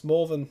them. I think it's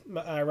Morven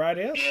Roadhouse.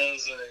 Yeah,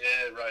 there's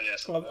a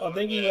roadhouse. I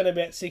think he went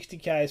about 60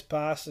 k's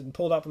past and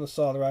pulled up on the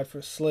side of the road for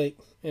a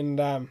sleep.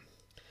 And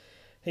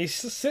he's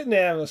sitting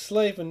there having a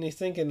sleep, and he's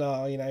thinking,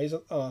 he's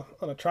on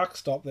a truck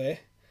stop there.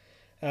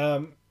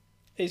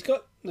 He's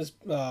got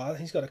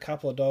a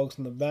couple of dogs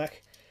in the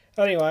back.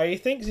 Anyway, he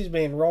thinks he's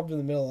being robbed in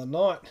the middle of the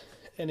night,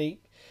 and he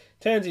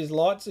turns his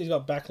lights. He's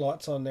got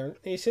backlights on there.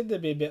 He said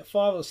there'd be about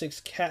 5 or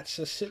 6 cats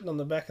just sitting on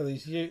the back of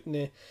his ute and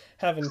they're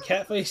having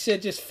cat. He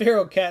said just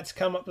feral cats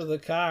come up to the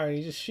car and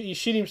he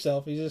shit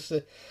himself. He's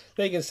just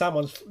thinking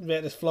someone's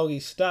about to flog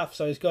his stuff,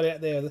 so he's got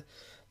out there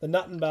the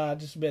nutting bar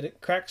just about to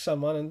crack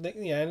someone, and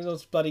and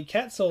those bloody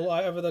cats all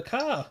over the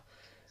car.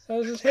 I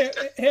was just,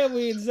 how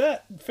weird is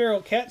that?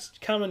 Feral cats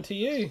coming to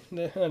you.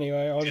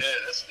 Anyway, I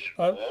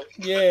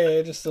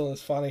just thought it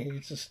was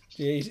funny.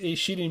 He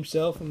shit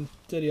himself and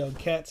dirty old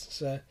cats.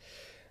 So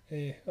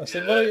yeah, I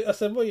said,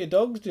 what are your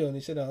dogs doing?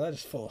 He said, oh, they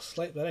just fall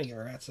asleep. They don't give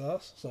a rat's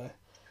ass. So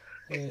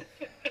yeah,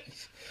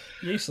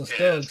 useless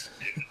dogs.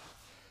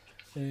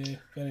 Yeah,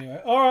 but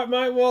anyway, all right,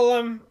 mate.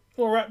 Well,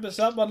 we'll wrap this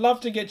up. I'd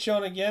love to get you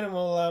on again, and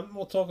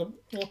we'll talk.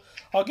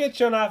 I'll get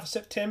you on after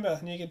September,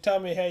 and you can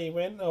tell me how you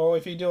went, or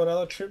if you do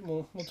another trip,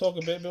 we'll talk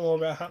a bit more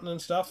about hunting and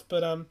stuff.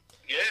 But yeah, no,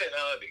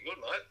 that'd be good,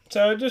 mate.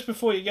 So just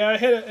before you go,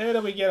 how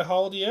do we get a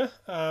hold of you?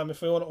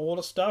 If we want to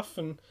order stuff,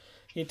 and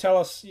you tell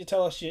us your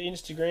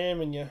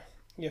Instagram and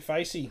your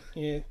facey.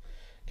 You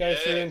go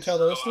through and tell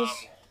the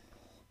listeners.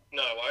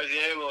 No worries.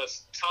 Yeah, well,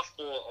 it's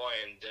Toughball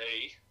IND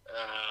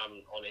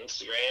on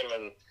Instagram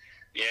and.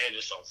 Yeah,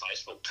 just on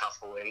Facebook,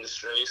 Toughball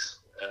Industries.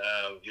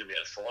 You'll be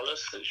able to find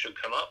us. It should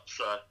come up.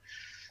 So,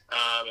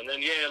 and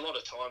then, a lot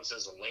of times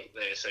there's a link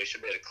there, so you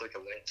should be able to click a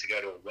link to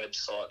go to a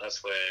website.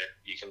 That's where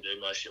you can do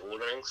most of your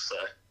ordering. So,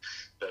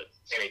 but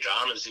any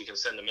dramas, you can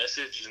send a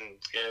message and,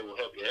 we'll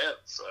help you out.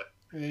 So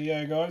there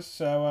you go, guys.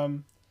 So,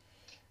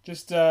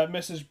 just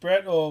message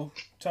Brett or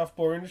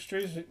Toughball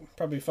Industries.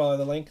 Probably follow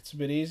the link. It's a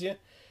bit easier.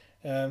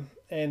 And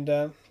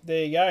there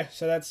you go.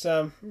 So that's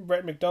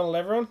Brett McDonald,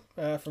 everyone,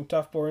 from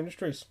Toughball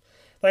Industries.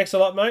 Thanks a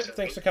lot, mate.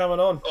 Thanks for coming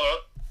on. All right.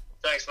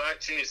 Thanks, mate.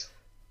 Cheers.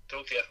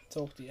 Talk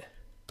to you.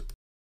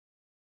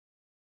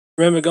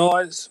 Remember,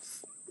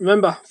 guys,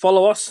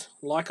 follow us,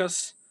 like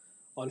us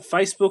on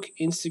Facebook,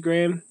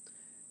 Instagram,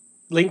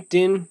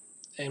 LinkedIn,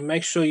 and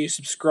make sure you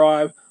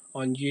subscribe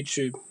on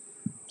YouTube.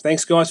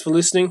 Thanks, guys, for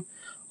listening.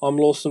 I'm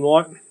Lawson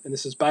White, and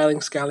this is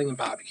Bailing, Scaling, and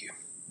Barbecue.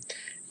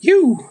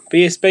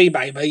 BSB,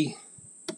 baby.